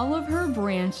all of her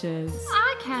branches.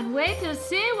 I can't wait to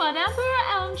see what Emperor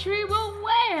Elm Tree will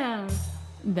wear.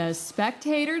 The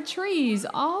spectator trees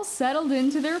all settled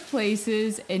into their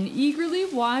places and eagerly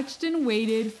watched and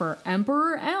waited for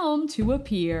Emperor Elm to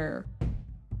appear.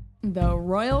 The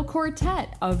royal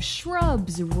quartet of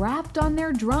shrubs rapped on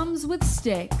their drums with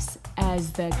sticks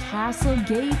as the castle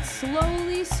gate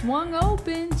slowly swung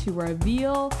open to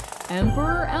reveal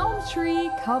Emperor Elm Tree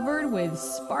covered with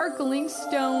sparkling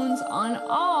stones on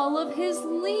all of his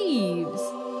leaves.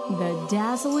 The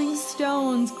dazzling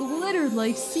stones glittered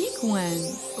like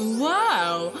sequins.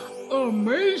 Wow!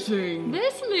 Amazing!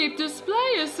 This leaf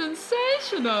display is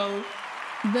sensational!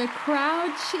 The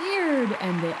crowd cheered,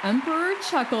 and the emperor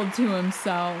chuckled to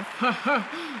himself.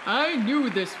 I knew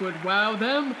this would wow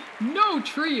them. No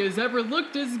tree has ever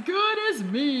looked as good as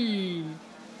me.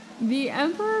 The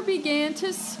emperor began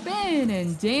to spin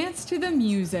and dance to the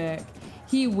music.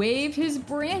 He waved his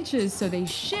branches so they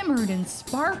shimmered and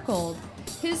sparkled.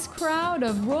 His crowd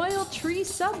of royal tree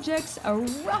subjects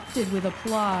erupted with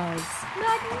applause.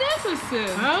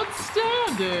 Magnificent!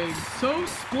 Outstanding! So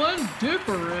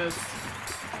splendiferous!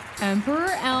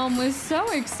 Emperor Elm was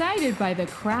so excited by the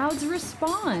crowd's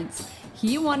response.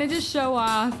 He wanted to show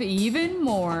off even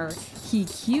more. He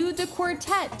cued the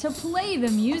quartet to play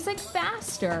the music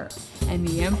faster, and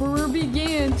the emperor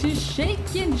began to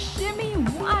shake and shimmy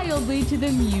wildly to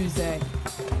the music.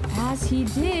 As he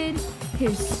did,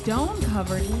 his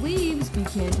stone-covered leaves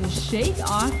began to shake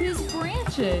off his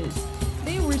branches.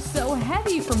 They were so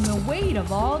heavy from the weight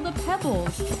of all the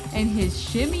pebbles, and his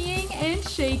shimmying and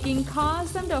shaking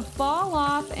caused them to fall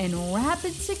off in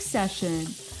rapid succession.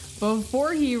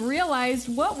 Before he realized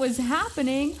what was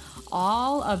happening,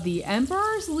 all of the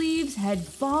emperor's leaves had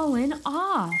fallen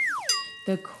off.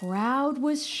 The crowd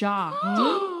was shocked.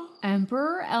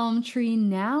 Emperor Elm Tree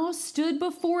now stood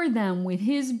before them with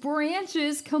his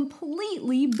branches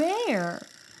completely bare.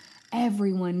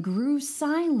 Everyone grew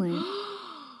silent.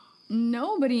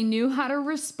 Nobody knew how to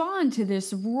respond to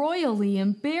this royally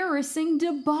embarrassing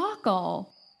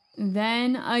debacle.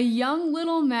 Then a young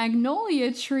little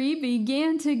magnolia tree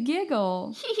began to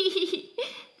giggle.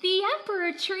 The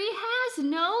emperor tree has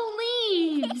no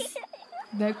leaves.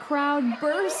 The crowd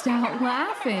burst out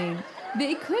laughing.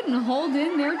 They couldn't hold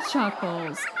in their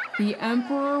chuckles. The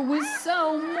emperor was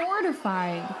so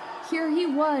mortified. Here he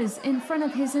was in front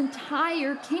of his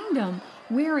entire kingdom,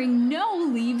 wearing no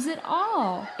leaves at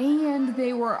all, and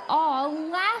they were all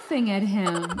laughing at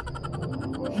him.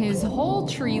 His whole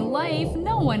tree life,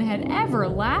 no one had ever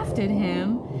laughed at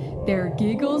him. Their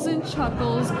giggles and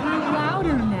chuckles grew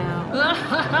louder now.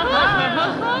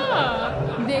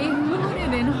 They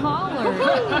hooted and hollered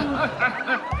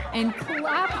and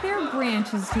clapped their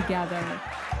branches together.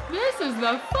 This is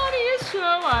the funniest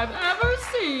show I've ever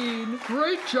seen.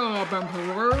 Great job,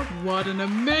 Emperor. What an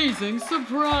amazing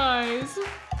surprise.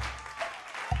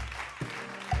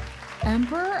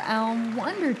 Emperor Elm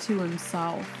wondered to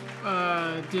himself.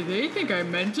 Did they think I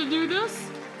meant to do this?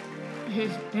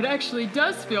 It actually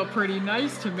does feel pretty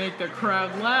nice to make the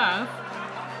crowd laugh.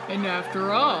 And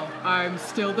after all, I'm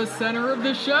still the center of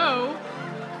the show.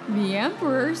 The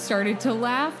emperor started to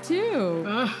laugh too.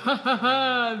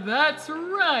 That's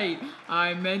right.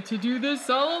 I meant to do this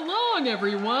all along,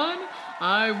 everyone.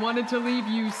 I wanted to leave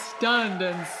you stunned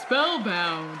and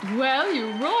spellbound. Well,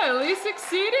 you royally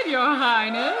succeeded, Your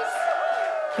Highness.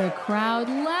 The crowd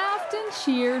laughed and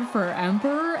cheered for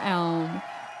Emperor Elm.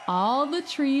 All the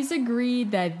trees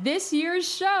agreed that this year's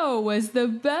show was the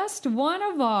best one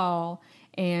of all.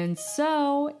 And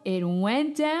so it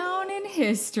went down in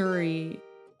history.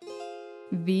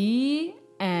 The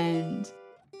end.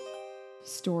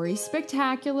 Story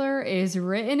Spectacular is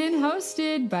written and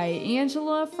hosted by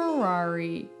Angela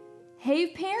Ferrari. Hey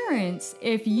parents,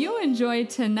 if you enjoyed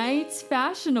tonight's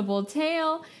fashionable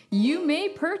tale, you may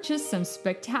purchase some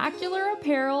spectacular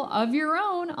apparel of your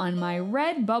own on my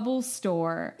Redbubble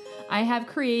store. I have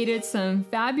created some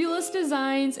fabulous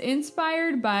designs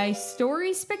inspired by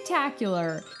Story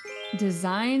Spectacular.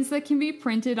 Designs that can be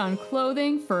printed on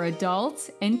clothing for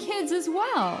adults and kids as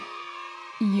well.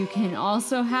 You can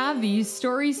also have these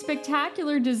Story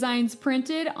Spectacular designs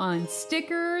printed on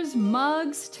stickers,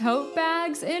 mugs, tote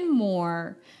bags, and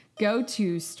more. Go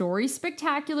to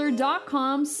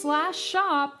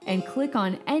storyspectacular.com/shop and click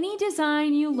on any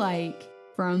design you like.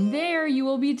 From there, you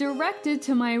will be directed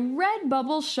to my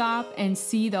Redbubble shop and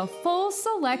see the full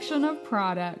selection of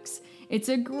products. It's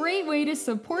a great way to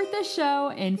support the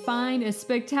show and find a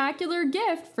spectacular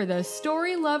gift for the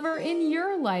story lover in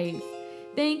your life.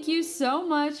 Thank you so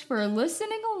much for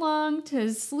listening along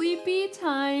to Sleepy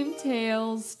Time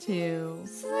Tales 2.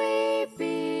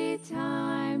 Sleepy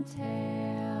Time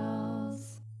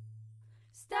Tales.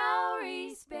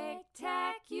 Story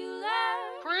Spectacular.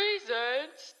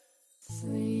 Presents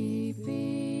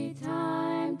Sleepy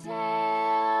Time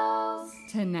Tales.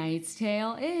 Tonight's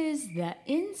tale is The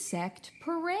Insect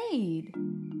Parade.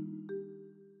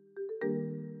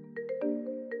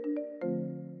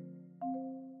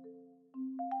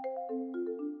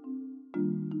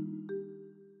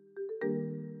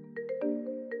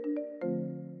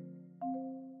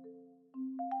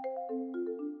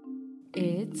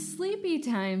 It's sleepy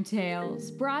Playtime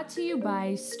Tales, brought to you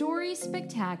by Story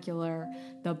Spectacular,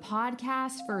 the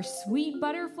podcast for sweet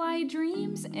butterfly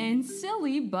dreams and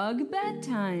silly bug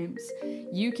bedtimes.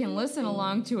 You can listen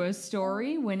along to a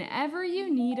story whenever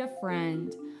you need a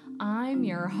friend. I'm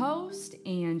your host,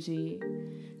 Angie.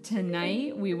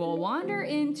 Tonight, we will wander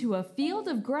into a field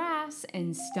of grass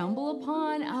and stumble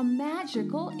upon a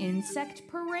magical insect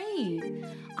parade.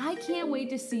 I can't wait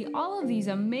to see all of these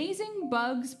amazing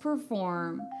bugs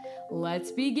perform.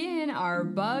 Let's begin our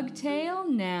bug tale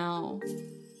now.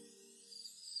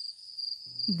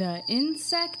 The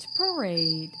Insect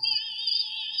Parade.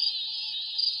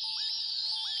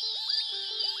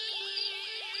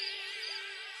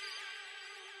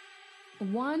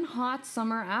 One hot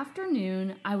summer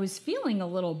afternoon, I was feeling a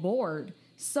little bored,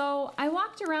 so I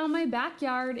walked around my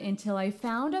backyard until I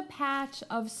found a patch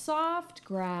of soft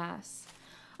grass.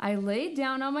 I laid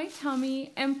down on my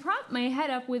tummy and propped my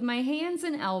head up with my hands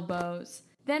and elbows.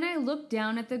 Then I looked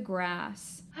down at the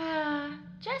grass.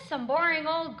 Just some boring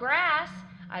old grass.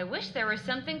 I wish there was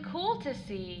something cool to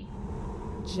see.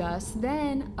 Just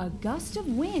then, a gust of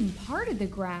wind parted the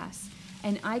grass,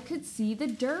 and I could see the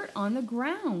dirt on the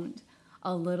ground.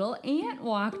 A little ant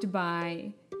walked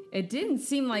by. It didn't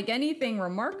seem like anything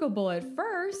remarkable at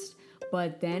first,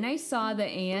 but then I saw the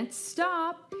ant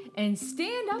stop and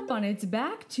stand up on its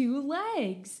back 2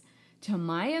 legs. To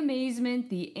my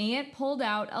amazement, the ant pulled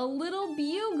out a little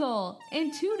bugle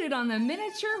and tooted on the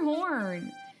miniature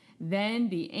horn. Then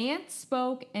the ant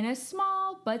spoke in a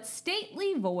small but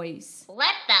stately voice.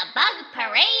 Let the bug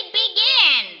parade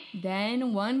begin!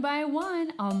 Then, one by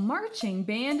one, a marching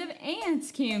band of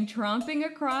ants came tromping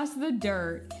across the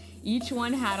dirt. Each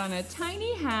one had on a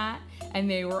tiny hat, and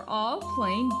they were all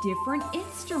playing different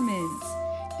instruments.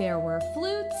 There were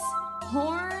flutes,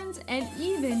 horns, and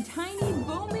even tiny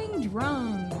booming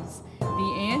drums.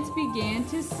 The ants began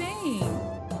to sing.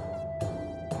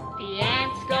 The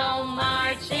ants go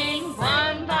marching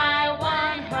one by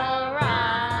one,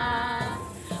 hurrah,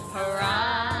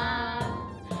 hurrah.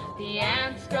 The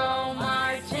ants go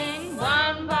marching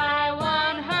one by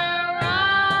one,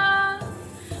 hurrah,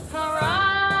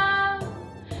 hurrah.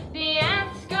 The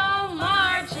ants go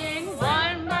marching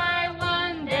one by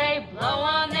one. They blow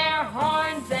on their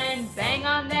horns and bang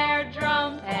on their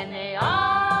drums, and they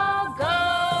all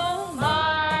go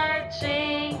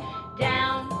marching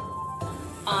down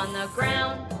on the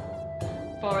ground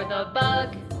for the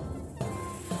bug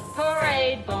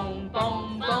parade. Boom,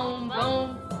 boom, boom,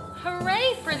 boom.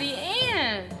 Hooray for the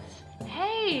ants!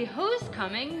 Hey, who's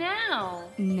coming now?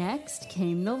 Next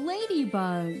came the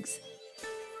ladybugs.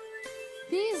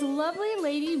 These lovely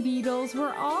lady beetles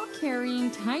were all carrying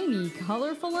tiny,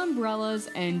 colorful umbrellas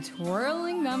and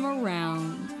twirling them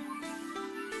around.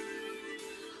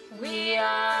 We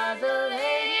are the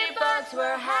ladybugs,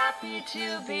 we're happy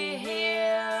to be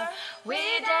here. We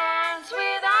dance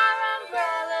with our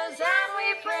umbrellas and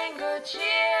we bring good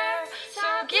cheer. So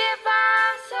give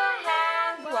us a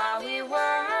hand while we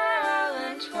whirl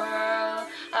and twirl.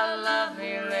 A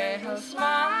lovely little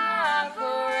smile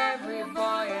for every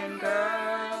boy and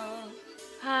girl.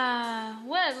 Ah,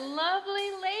 what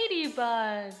lovely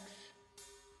ladybugs.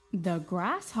 The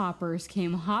grasshoppers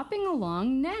came hopping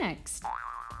along next.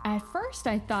 At first,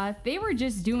 I thought they were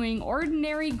just doing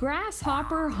ordinary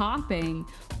grasshopper hopping,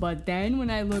 but then when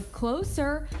I looked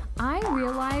closer, I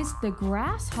realized the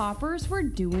grasshoppers were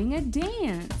doing a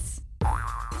dance.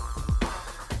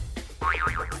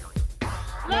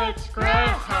 Let's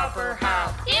grasshopper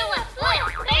hop. Do a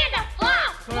flip and a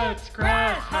flop! Let's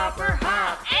grasshopper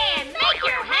hop. And make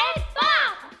your head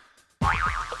bop!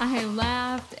 I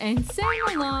laughed and sang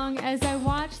along as I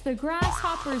watched the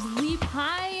grasshoppers leap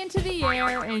high into the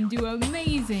air and do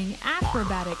amazing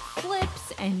acrobatic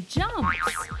flips and jumps.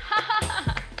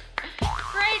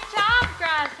 Great job,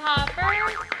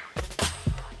 grasshoppers!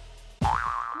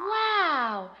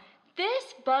 Wow,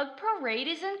 this bug parade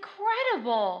is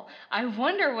incredible. I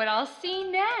wonder what I'll see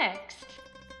next.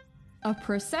 A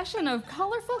procession of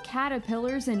colorful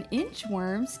caterpillars and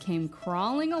inchworms came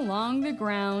crawling along the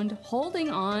ground,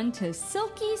 holding on to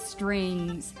silky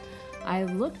strings. I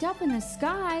looked up in the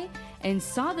sky and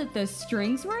saw that the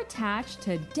strings were attached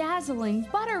to dazzling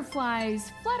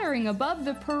butterflies fluttering above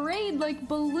the parade like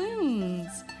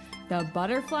balloons. The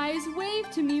butterflies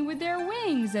waved to me with their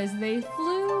wings as they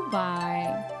flew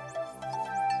by.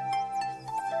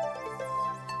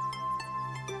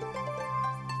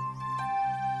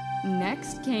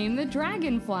 Next came the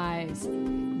dragonflies.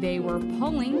 They were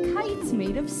pulling kites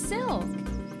made of silk.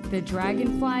 The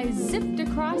dragonflies zipped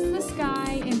across the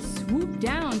sky and swooped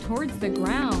down towards the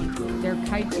ground, their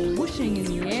kites whooshing in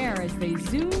the air as they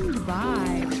zoomed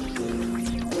by.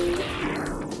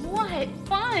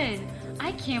 fun!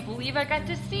 I can't believe I got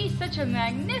to see such a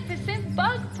magnificent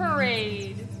bug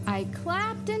parade! I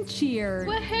clapped and cheered.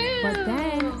 Woohoo! But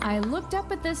then I looked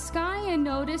up at the sky and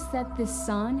noticed that the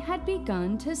sun had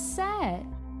begun to set.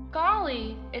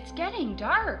 Golly, it's getting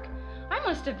dark. I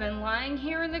must have been lying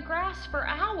here in the grass for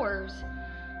hours.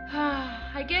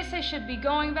 I guess I should be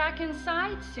going back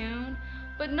inside soon,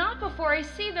 but not before I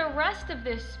see the rest of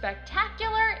this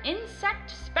spectacular insect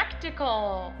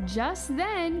spectacle. Just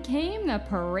then came the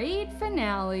parade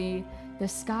finale. The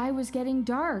sky was getting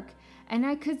dark, and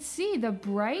I could see the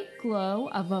bright glow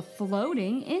of a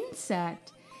floating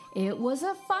insect. It was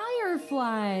a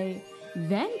firefly.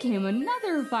 Then came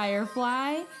another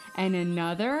firefly, and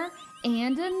another,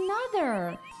 and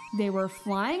another. They were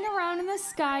flying around in the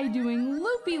sky doing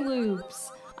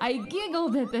loopy-loops. I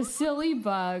giggled at the silly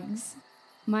bugs.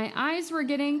 My eyes were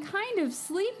getting kind of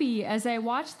sleepy as I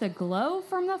watched the glow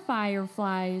from the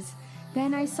fireflies.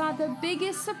 Then I saw the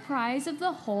biggest surprise of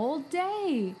the whole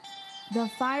day. The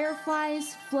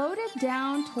fireflies floated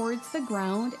down towards the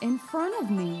ground in front of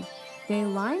me. They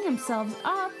lined themselves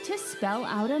up to spell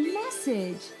out a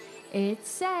message. It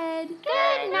said,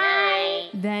 "Good night."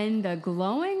 Then the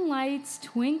glowing lights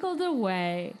twinkled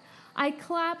away. I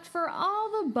clapped for all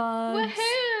the bugs.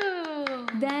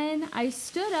 Woohoo! Then I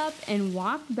stood up and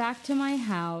walked back to my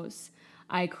house.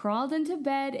 I crawled into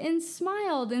bed and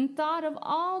smiled and thought of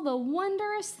all the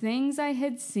wondrous things I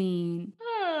had seen.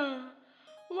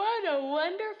 What a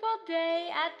wonderful day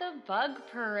at the bug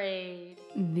parade.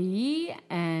 The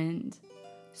end.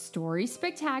 Story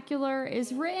Spectacular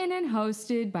is written and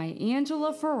hosted by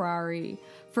Angela Ferrari.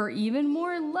 For even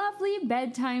more lovely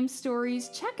bedtime stories,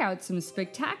 check out some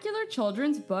spectacular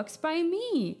children's books by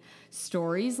me.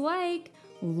 Stories like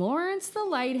Lawrence the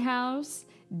Lighthouse,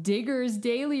 Digger's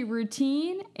Daily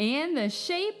Routine, and The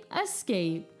Shape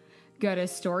Escape. Go to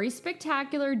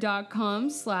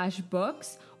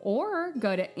storyspectacular.com/books or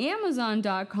go to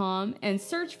Amazon.com and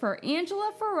search for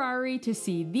Angela Ferrari to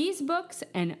see these books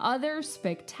and other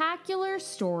spectacular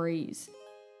stories.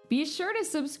 Be sure to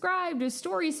subscribe to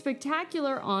Story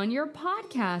Spectacular on your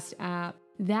podcast app.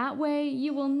 That way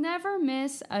you will never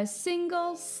miss a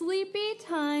single Sleepy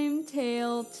Time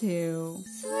Tale too.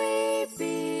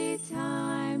 Sleepy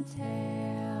Time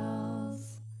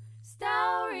Tales.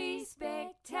 Story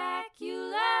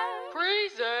Spectacular.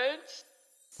 Presents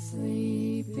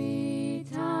Sleepy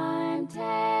Time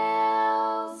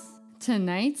Tales.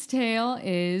 Tonight's tale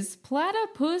is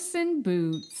Platypus in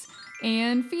Boots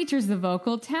and features the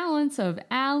vocal talents of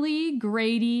Allie,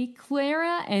 Grady,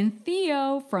 Clara, and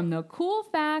Theo from the Cool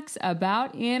Facts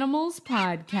About Animals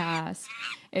podcast.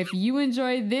 If you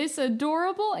enjoyed this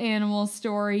adorable animal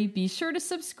story, be sure to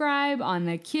subscribe on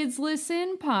the Kids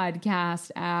Listen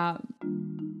podcast app.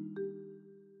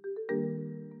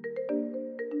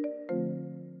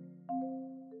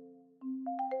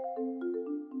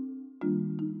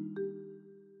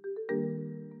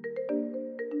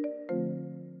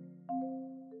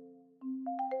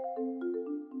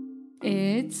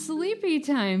 It's Sleepy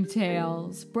Time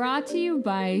Tales, brought to you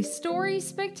by Story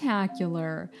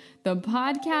Spectacular, the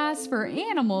podcast for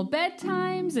animal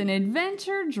bedtimes and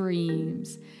adventure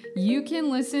dreams. You can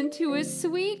listen to a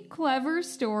sweet, clever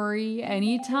story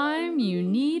anytime you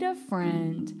need a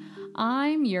friend.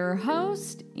 I'm your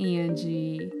host,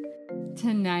 Angie.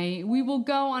 Tonight, we will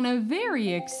go on a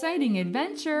very exciting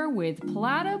adventure with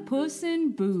Platypus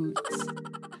in Boots.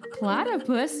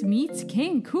 Platypus meets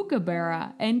King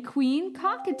Kookaburra and Queen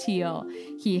Cockatiel.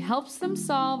 He helps them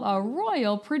solve a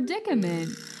royal predicament.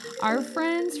 Our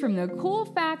friends from the Cool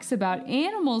Facts About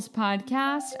Animals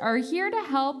podcast are here to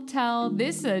help tell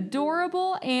this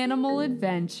adorable animal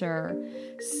adventure.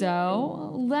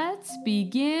 So, let's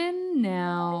begin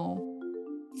now.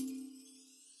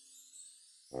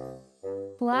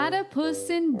 Platypus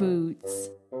in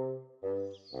Boots.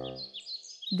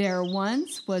 There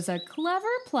once was a clever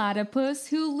platypus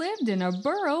who lived in a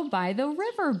burrow by the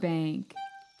riverbank.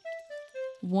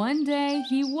 One day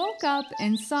he woke up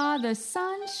and saw the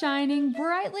sun shining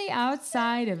brightly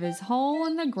outside of his hole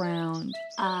in the ground.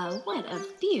 What a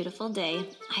beautiful day.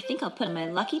 I think I'll put on my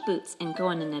lucky boots and go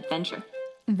on an adventure.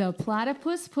 The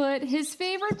platypus put his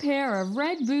favorite pair of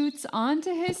red boots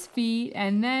onto his feet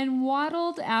and then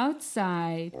waddled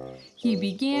outside. He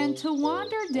began to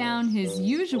wander down his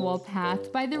usual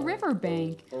path by the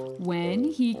riverbank when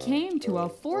he came to a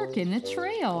fork in the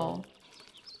trail.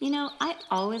 You know, I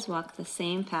always walk the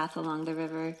same path along the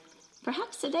river.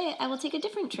 Perhaps today I will take a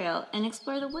different trail and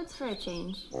explore the woods for a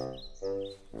change.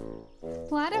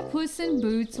 Platypus in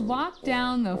Boots walked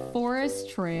down the forest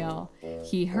trail.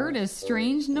 He heard a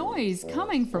strange noise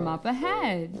coming from up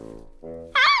ahead.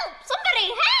 Help!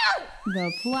 Somebody help!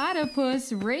 The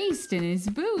platypus raced in his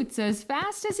boots as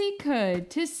fast as he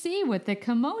could to see what the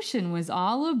commotion was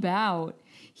all about.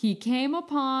 He came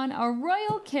upon a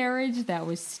royal carriage that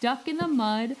was stuck in the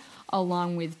mud,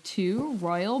 along with 2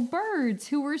 royal birds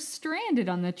who were stranded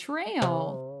on the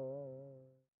trail.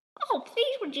 Oh,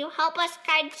 please would you help us,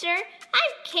 kind sir?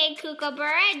 I'm King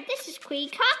Kookaburra and this is Queen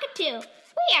Cockatoo.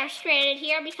 We are stranded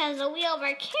here because the wheel of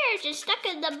our carriage is stuck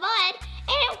in the mud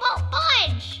and it won't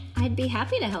budge. I'd be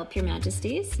happy to help, Your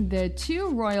Majesties. The 2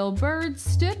 royal birds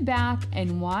stood back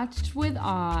and watched with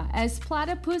awe as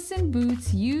Platypus in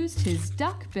Boots used his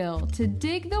duckbill to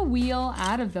dig the wheel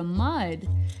out of the mud.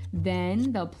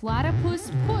 Then the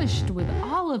platypus pushed with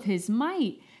all of his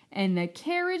might, and the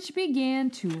carriage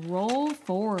began to roll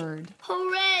forward.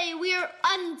 Hooray, we are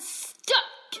unstuck!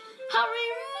 How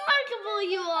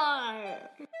remarkable you are!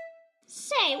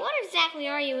 Say, what exactly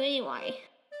are you anyway?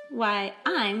 Why,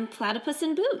 I'm Platypus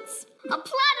in Boots. A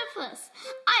platypus!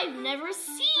 I've never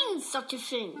seen such a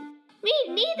thing. Me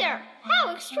neither.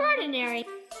 How extraordinary.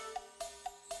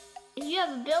 You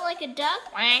have a bill like a duck,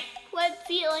 web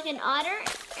feet like an otter,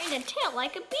 and a tail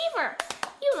like a beaver.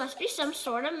 You must be some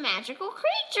sort of magical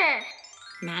creature.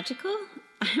 Magical?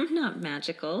 I'm not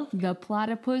magical. The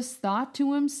platypus thought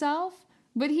to himself,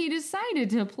 but he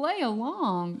decided to play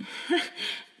along.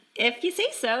 If you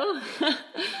say so.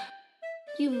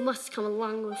 You must come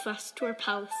along with us to our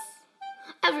palace.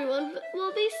 Everyone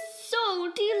will be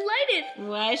so delighted.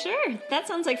 Why, sure. That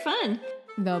sounds like fun.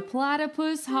 The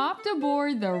platypus hopped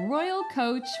aboard the royal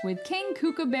coach with King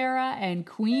Kookaburra and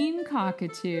Queen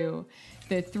Cockatoo.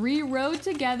 The 3 rode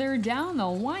together down the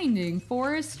winding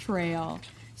forest trail.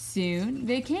 Soon,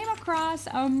 they came across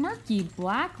a murky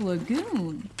black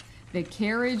lagoon. The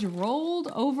carriage rolled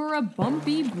over a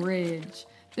bumpy bridge.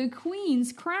 The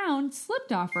queen's crown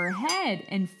slipped off her head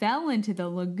and fell into the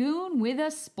lagoon with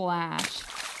a splash.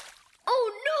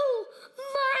 Oh no!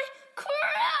 My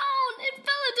crown! It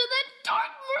fell into that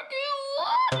dark,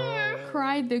 murky water!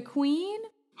 Cried the queen.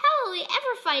 How will we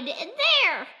ever find it in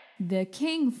there? The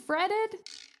king fretted.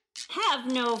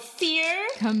 Have no fear,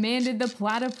 commanded the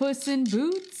platypus in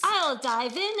Boots. I'll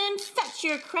dive in and fetch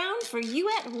your crown for you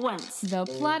at once. The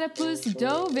platypus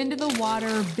dove into the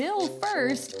water bill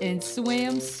first and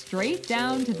swam straight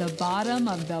down to the bottom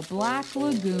of the black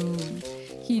lagoon.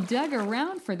 He dug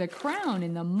around for the crown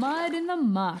in the mud and the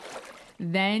muck.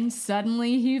 Then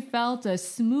suddenly he felt a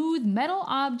smooth metal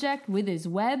object with his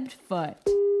webbed foot.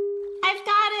 I've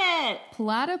got it!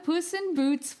 Platypus in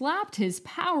Boots flapped his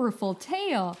powerful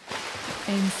tail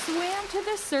and swam to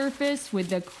the surface with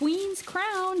the queen's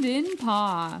crown in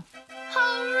paw.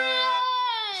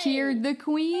 Hooray! Cheered the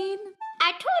queen.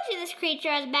 I told you this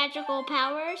creature has magical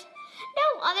powers.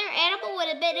 No other animal would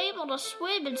have been able to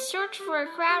swim and search for a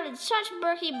crown in such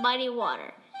murky, muddy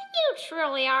water. You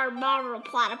truly are a marvel,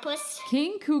 platypus.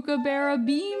 King Kookaburra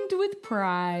beamed with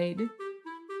pride.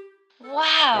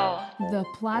 Wow! The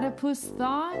platypus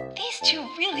thought. These 2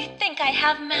 really think I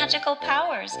have magical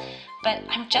powers, but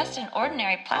I'm just an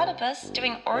ordinary platypus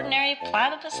doing ordinary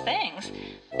platypus things.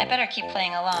 I better keep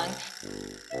playing along.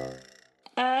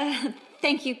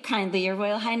 Thank you kindly, Your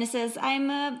Royal Highnesses.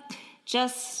 I'm,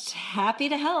 just happy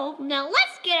to help. Now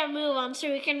let's get a move on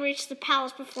so we can reach the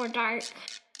palace before dark.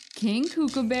 King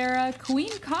Kookaburra, Queen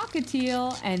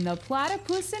Cockatiel, and the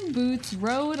platypus in Boots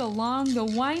rode along the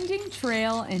winding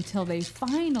trail until they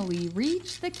finally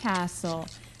reached the castle,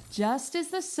 just as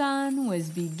the sun was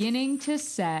beginning to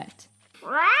set.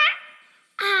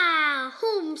 Ah,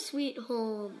 home sweet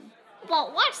home.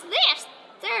 But what's this?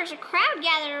 There's a crowd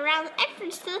gathered around the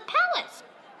entrance to the palace.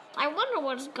 I wonder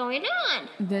what's going on.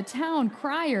 The town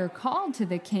crier called to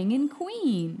the king and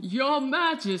queen. Your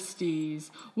Majesties,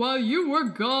 while you were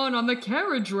gone on the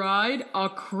carriage ride, a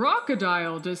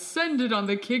crocodile descended on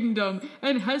the kingdom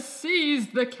and has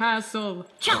seized the castle.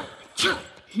 Chomp, chomp.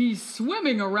 He's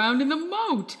swimming around in the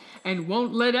moat and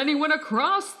won't let anyone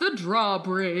across the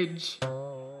drawbridge.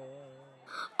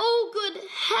 Oh, good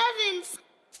heavens!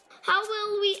 How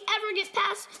will we ever get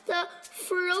past the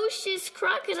ferocious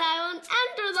crocodile and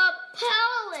enter the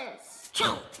palace?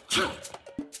 Chomp, chomp.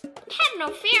 Have no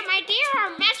fear, my dear.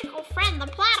 Our magical friend, the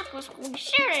platypus, will be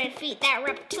sure to defeat that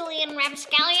reptilian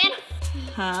rapscallion.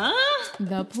 Huh?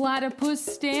 The platypus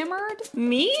stammered.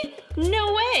 Me?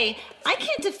 No way. I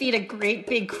can't defeat a great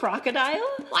big crocodile.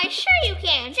 Why, sure you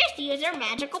can. Just use your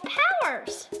magical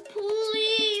powers.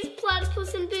 Please,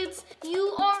 Platypus in Boots,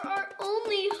 you are our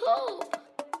only hope.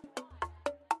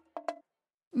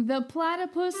 The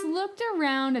platypus looked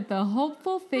around at the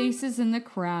hopeful faces in the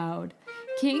crowd.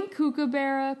 King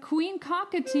Kookaburra, Queen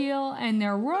Cockatiel, and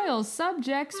their royal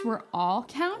subjects were all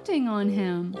counting on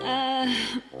him.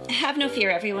 Have no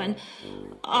fear, everyone.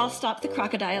 I'll stop the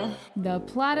crocodile. The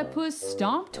platypus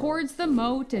stomped towards the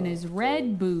moat in his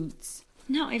red boots.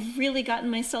 Now I've really gotten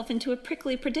myself into a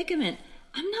prickly predicament.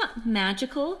 I'm not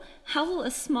magical. How will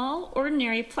a small,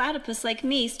 ordinary platypus like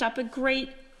me stop a great,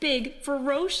 big,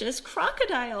 ferocious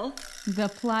crocodile? The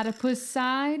platypus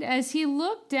sighed as he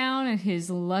looked down at his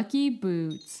lucky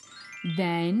boots.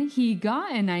 Then he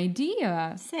got an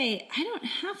idea. Say, I don't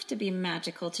have to be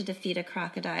magical to defeat a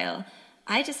crocodile.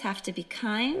 I just have to be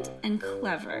kind and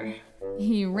clever.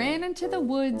 He ran into the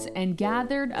woods and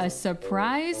gathered a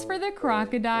surprise for the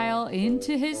crocodile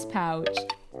into his pouch.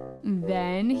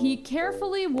 Then he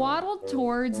carefully waddled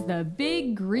towards the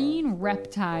big green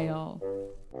reptile.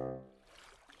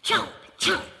 Chomp,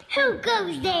 chomp, who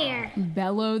goes there?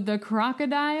 Bellowed the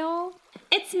crocodile.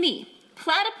 It's me,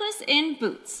 Platypus in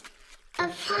Boots. A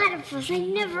platypus, I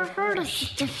never heard of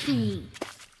such a thing.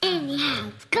 Anyhow,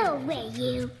 go away,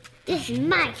 you. This is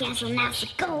my castle now, so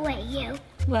go away, you.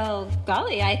 Well,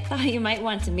 golly, I thought you might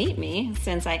want to meet me,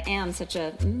 since I am such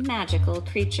a magical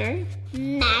creature.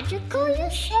 Magical, you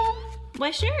say?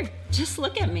 Why, sure. Just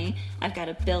look at me. I've got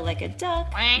a bill like a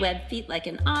duck, webbed feet like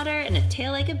an otter, and a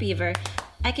tail like a beaver.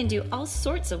 I can do all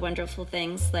sorts of wonderful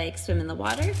things, like swim in the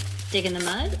water, dig in the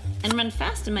mud, and run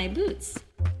fast in my boots.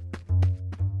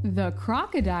 The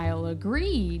crocodile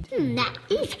agreed. That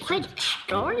is quite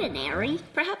extraordinary.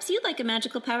 Perhaps you'd like a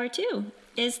magical power, too.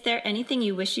 Is there anything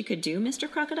you wish you could do, Mr.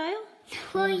 Crocodile?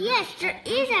 Well, yes, there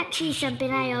is actually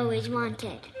something I always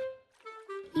wanted.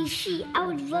 You see, I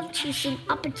would love to sing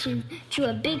up to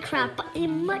a big crowd, but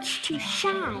I'm much too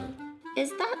shy. Is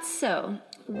that so?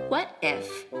 What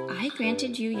if I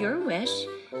granted you your wish,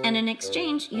 and in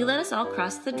exchange, you let us all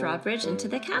cross the drawbridge into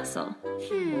the castle?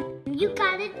 You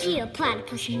got a deal,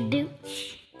 Platypus in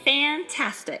Boots.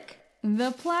 Fantastic.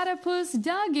 The platypus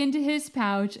dug into his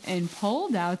pouch and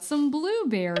pulled out some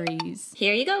blueberries.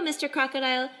 Here you go, Mr.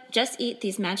 Crocodile. Just eat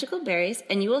these magical berries,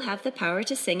 and you will have the power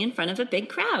to sing in front of a big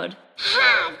crowd.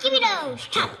 Ha! Give me those!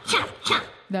 Chomp, chomp, chomp.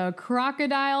 The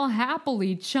crocodile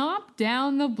happily chomped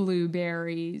down the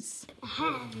blueberries.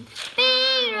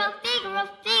 Figaro, Figaro,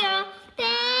 Figaro,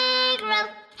 Figaro.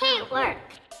 Hey, it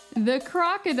worked. The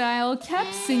crocodile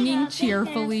kept singing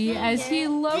cheerfully as he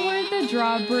lowered the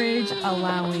drawbridge,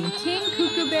 allowing King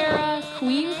Kookaburra,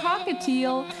 Queen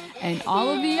Cockatiel, and all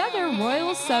of the other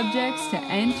royal subjects to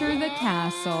enter the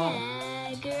castle.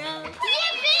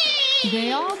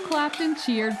 They all clapped and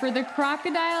cheered for the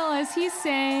crocodile as he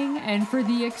sang, and for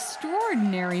the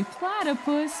extraordinary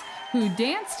platypus who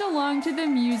danced along to the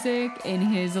music in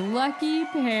his lucky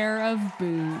pair of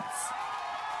boots.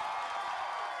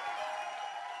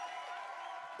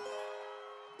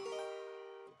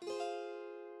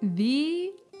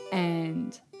 The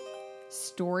end.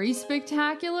 Story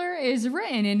Spectacular is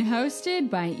written and hosted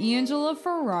by Angela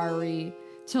Ferrari.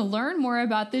 To learn more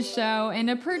about the show and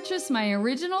to purchase my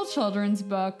original children's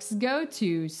books, go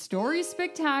to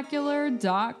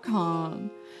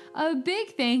StorySpectacular.com. A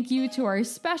big thank you to our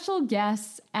special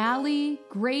guests, Allie,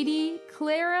 Grady,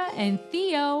 Clara, and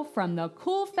Theo from the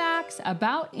Cool Facts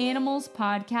About Animals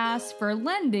podcast for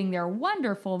lending their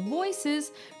wonderful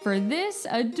voices for this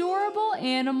adorable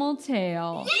animal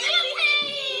tale.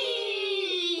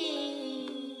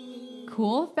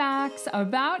 Cool Facts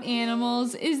About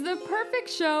Animals is the perfect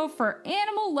show for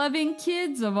animal-loving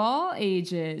kids of all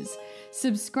ages.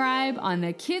 Subscribe on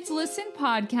the Kids Listen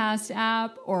podcast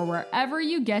app or wherever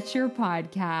you get your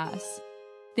podcasts.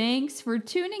 Thanks for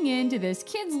tuning in to this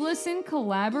Kids Listen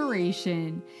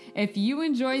collaboration. If you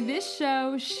enjoyed this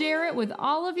show, share it with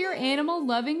all of your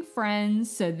animal-loving friends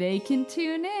so they can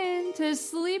tune in to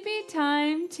Sleepy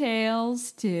Time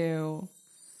Tales too.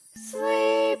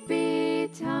 Sleepy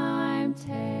Time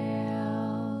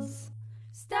Tales.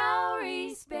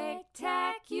 Story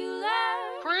Spectacular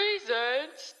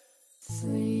presents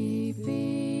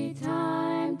Sleepy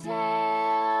Time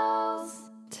Tales.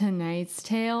 Tonight's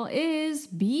tale is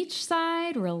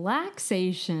Beachside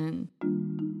Relaxation.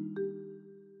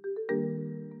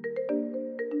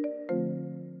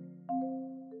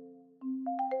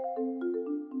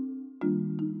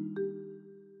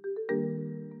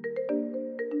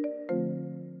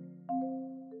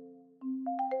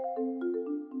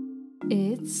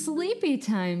 It's Sleepy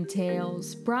Time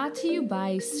Tales, brought to you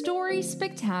by Story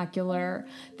Spectacular,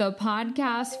 the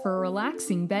podcast for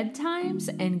relaxing bedtimes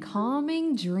and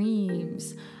calming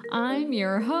dreams. I'm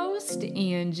your host,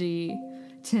 Angie.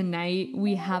 Tonight,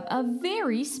 we have a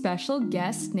very special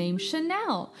guest named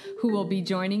Chanel, who will be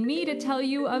joining me to tell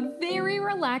you a very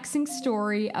relaxing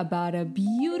story about a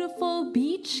beautiful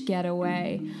beach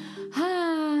getaway.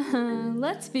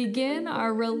 Let's begin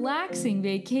our relaxing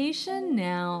vacation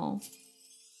now.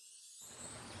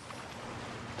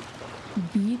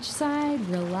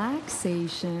 Beachside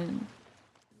relaxation.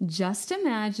 Just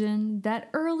imagine that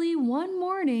early one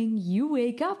morning you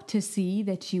wake up to see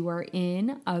that you are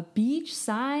in a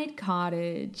beachside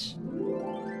cottage.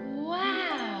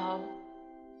 Wow!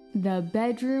 The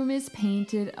bedroom is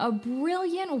painted a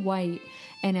brilliant white,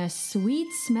 and a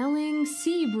sweet-smelling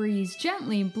sea breeze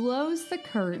gently blows the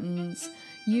curtains.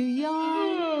 You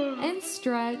yawn and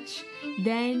stretch,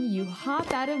 then you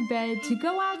hop out of bed to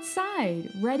go outside,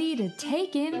 ready to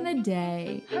take in the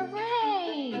day.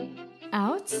 Hooray!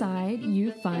 Outside,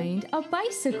 you find a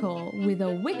bicycle with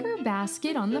a wicker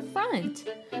basket on the front.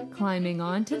 Climbing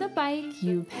onto the bike,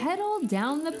 you pedal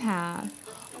down the path,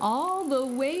 all the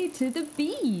way to the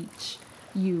beach.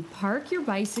 You park your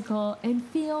bicycle and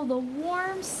feel the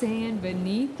warm sand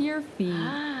beneath your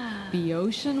feet. The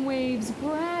ocean waves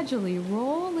gradually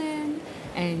roll in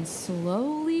and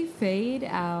slowly fade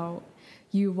out.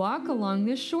 You walk along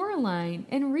the shoreline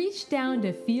and reach down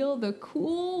to feel the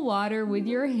cool water with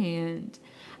your hand.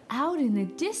 Out in the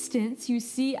distance, you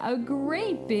see a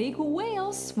great big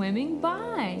whale swimming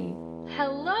by.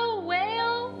 Hello,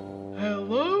 whale!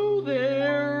 Hello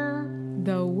there!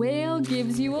 The whale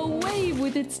gives you a wave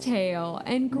with its tail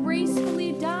and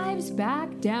gracefully dives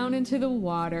back down into the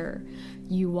water.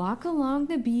 You walk along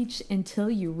the beach until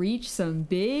you reach some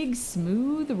big,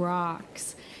 smooth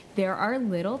rocks. There are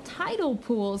little tidal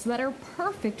pools that are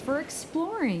perfect for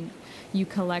exploring. You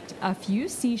collect a few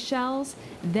seashells,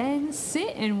 then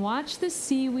sit and watch the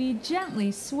seaweed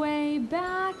gently sway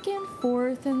back and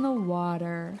forth in the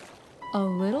water. A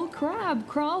little crab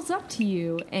crawls up to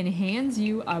you and hands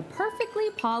you a perfectly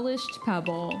polished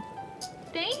pebble.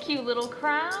 Thank you, little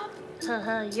crab.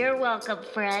 You're welcome,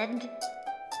 friend.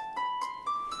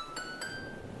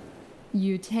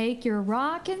 You take your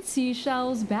rock and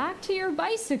seashells back to your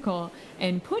bicycle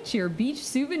and put your beach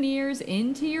souvenirs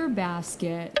into your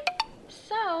basket.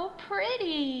 So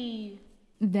pretty.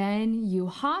 Then you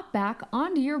hop back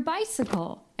onto your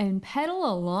bicycle and pedal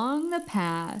along the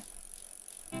path.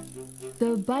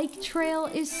 The bike trail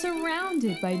is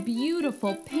surrounded by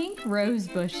beautiful pink rose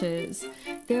bushes.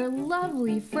 Their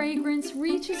lovely fragrance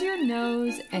reaches your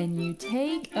nose and you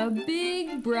take a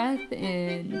big breath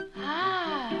in.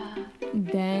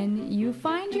 Then you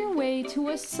find your way to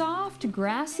a soft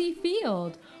grassy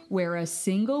field where a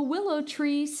single willow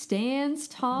tree stands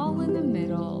tall in the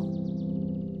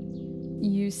middle.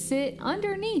 You sit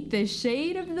underneath the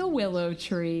shade of the willow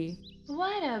tree.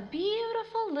 What a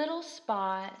beautiful little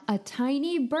spot. A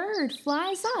tiny bird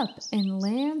flies up and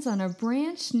lands on a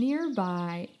branch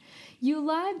nearby. You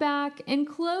lie back and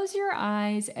close your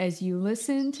eyes as you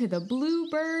listen to the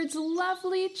bluebird's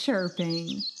lovely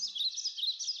chirping.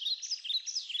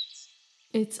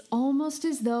 It's almost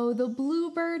as though the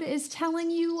bluebird is telling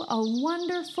you a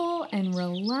wonderful and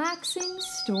relaxing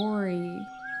story.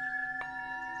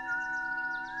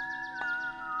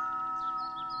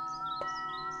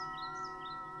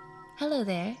 Hello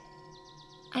there.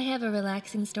 I have a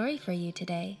relaxing story for you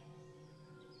today.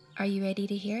 Are you ready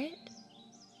to hear it?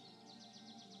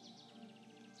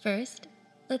 First,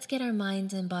 let's get our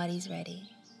minds and bodies ready.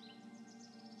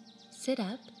 Sit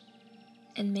up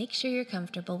and make sure you're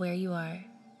comfortable where you are,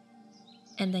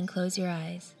 and then close your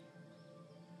eyes.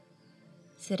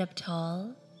 Sit up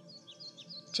tall,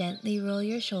 gently roll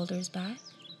your shoulders back,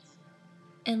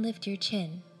 and lift your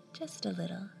chin just a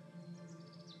little.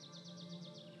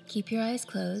 Keep your eyes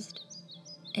closed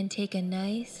and take a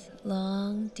nice,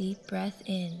 long, deep breath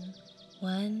in.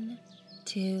 1,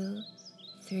 2,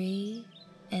 3,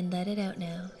 and let it out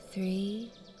now. 3,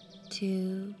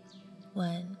 2,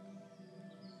 1.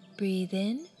 Breathe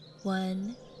in.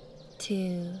 1,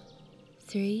 2,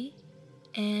 3,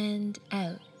 and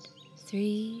out.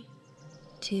 3,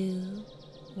 2,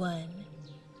 1.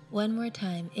 One more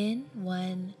time. In.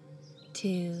 1,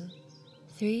 2,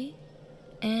 3.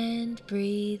 And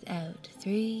breathe out.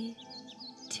 3,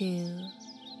 2,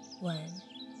 1.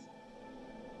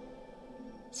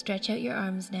 Stretch out your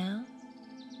arms now,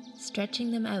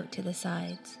 stretching them out to the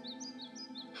sides.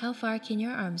 How far can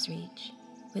your arms reach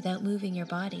without moving your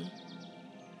body?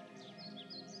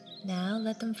 Now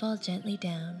let them fall gently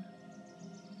down.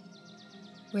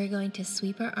 We're going to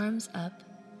sweep our arms up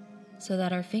so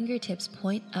that our fingertips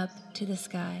point up to the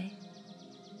sky.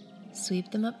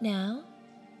 Sweep them up now.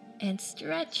 And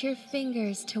stretch your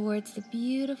fingers towards the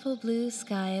beautiful blue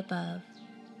sky above.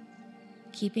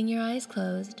 Keeping your eyes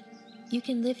closed, you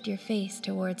can lift your face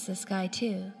towards the sky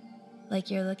too, like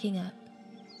you're looking up.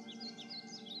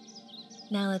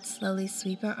 Now let's slowly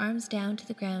sweep our arms down to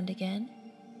the ground again.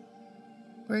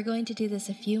 We're going to do this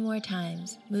a few more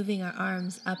times, moving our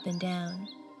arms up and down.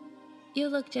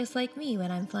 You'll look just like me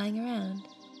when I'm flying around.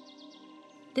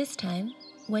 This time,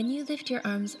 when you lift your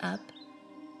arms up,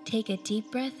 take a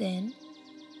deep breath in,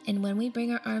 and when we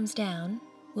bring our arms down,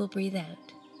 we'll breathe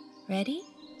out. Ready?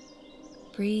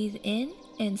 Breathe in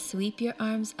and sweep your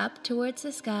arms up towards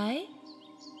the sky.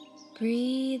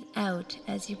 Breathe out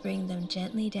as you bring them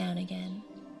gently down again.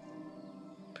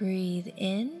 Breathe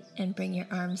in and bring your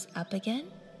arms up again.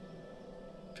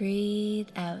 Breathe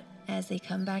out as they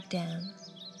come back down.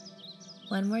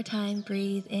 One more time,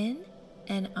 breathe in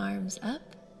and arms up,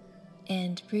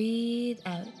 and breathe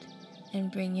out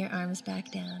and bring your arms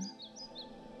back down.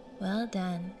 Well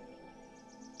done.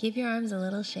 Give your arms a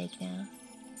little shake now.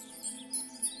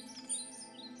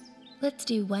 Let's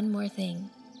do one more thing.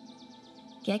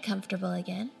 Get comfortable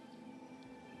again.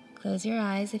 Close your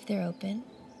eyes if they're open.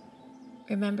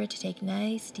 Remember to take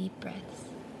nice deep breaths.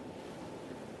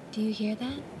 Do you hear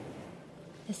that?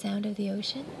 The sound of the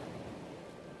ocean?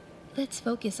 Let's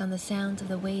focus on the sounds of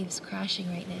the waves crashing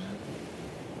right now.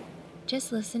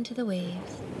 Just listen to the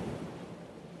waves.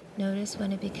 Notice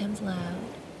when it becomes loud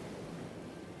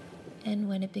and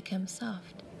when it becomes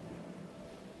soft.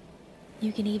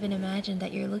 You can even imagine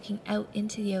that you're looking out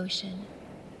into the ocean,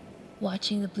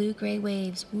 watching the blue-gray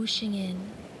waves whooshing in,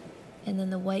 and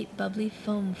then the white bubbly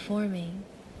foam forming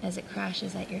as it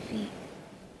crashes at your feet.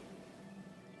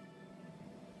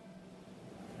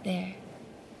 There.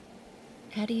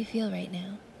 How do you feel right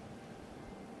now?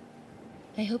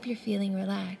 I hope you're feeling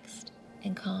relaxed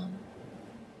and calm.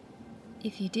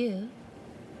 If you do,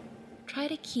 try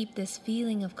to keep this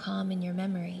feeling of calm in your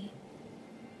memory.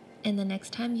 And the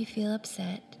next time you feel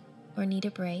upset or need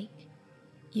a break,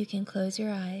 you can close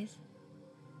your eyes,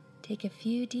 take a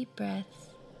few deep breaths,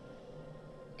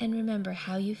 and remember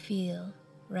how you feel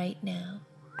right now.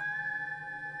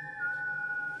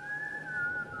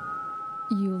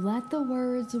 You let the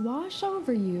words wash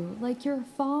over you like you're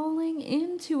falling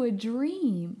into a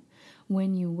dream.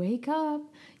 When you wake up,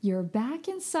 you're back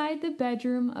inside the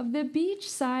bedroom of the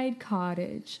beachside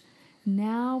cottage.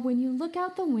 Now, when you look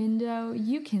out the window,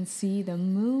 you can see the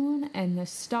moon and the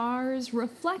stars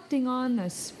reflecting on the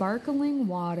sparkling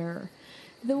water.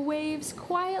 The waves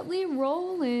quietly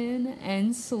roll in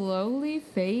and slowly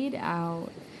fade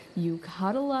out. You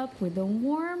cuddle up with the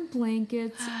warm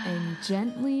blankets and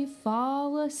gently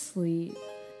fall asleep.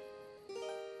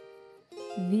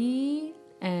 The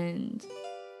end.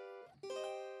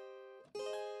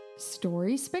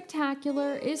 Story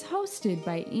Spectacular is hosted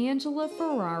by Angela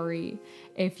Ferrari.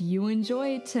 If you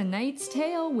enjoyed tonight's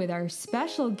tale with our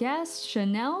special guest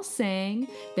Chanel Sang,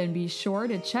 then be sure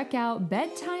to check out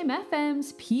Bedtime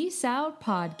FM's Peace Out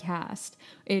podcast.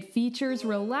 It features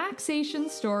relaxation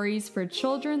stories for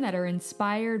children that are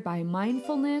inspired by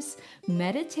mindfulness,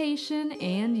 meditation,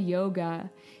 and yoga.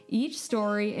 Each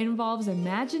story involves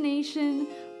imagination,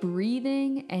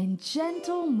 breathing, and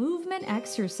gentle movement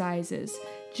exercises,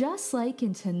 just like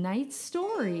in tonight's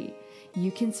story.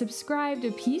 You can subscribe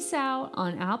to Peace Out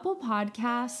on Apple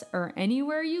Podcasts or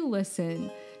anywhere you listen.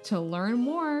 To learn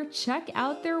more, check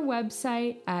out their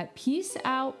website at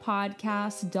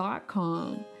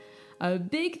peaceoutpodcast.com. A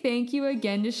big thank you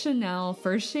again to Chanel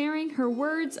for sharing her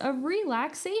words of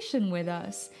relaxation with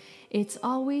us. It's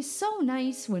always so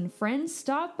nice when friends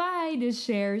stop by to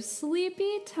share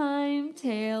sleepy time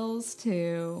tales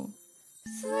too.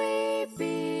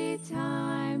 Sleepy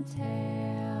Time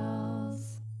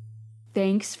Tales.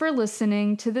 Thanks for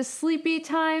listening to the Sleepy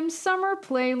Time Summer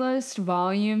Playlist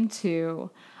Volume 2.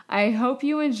 I hope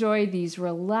you enjoyed these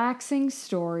relaxing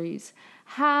stories.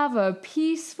 Have a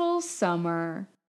peaceful summer.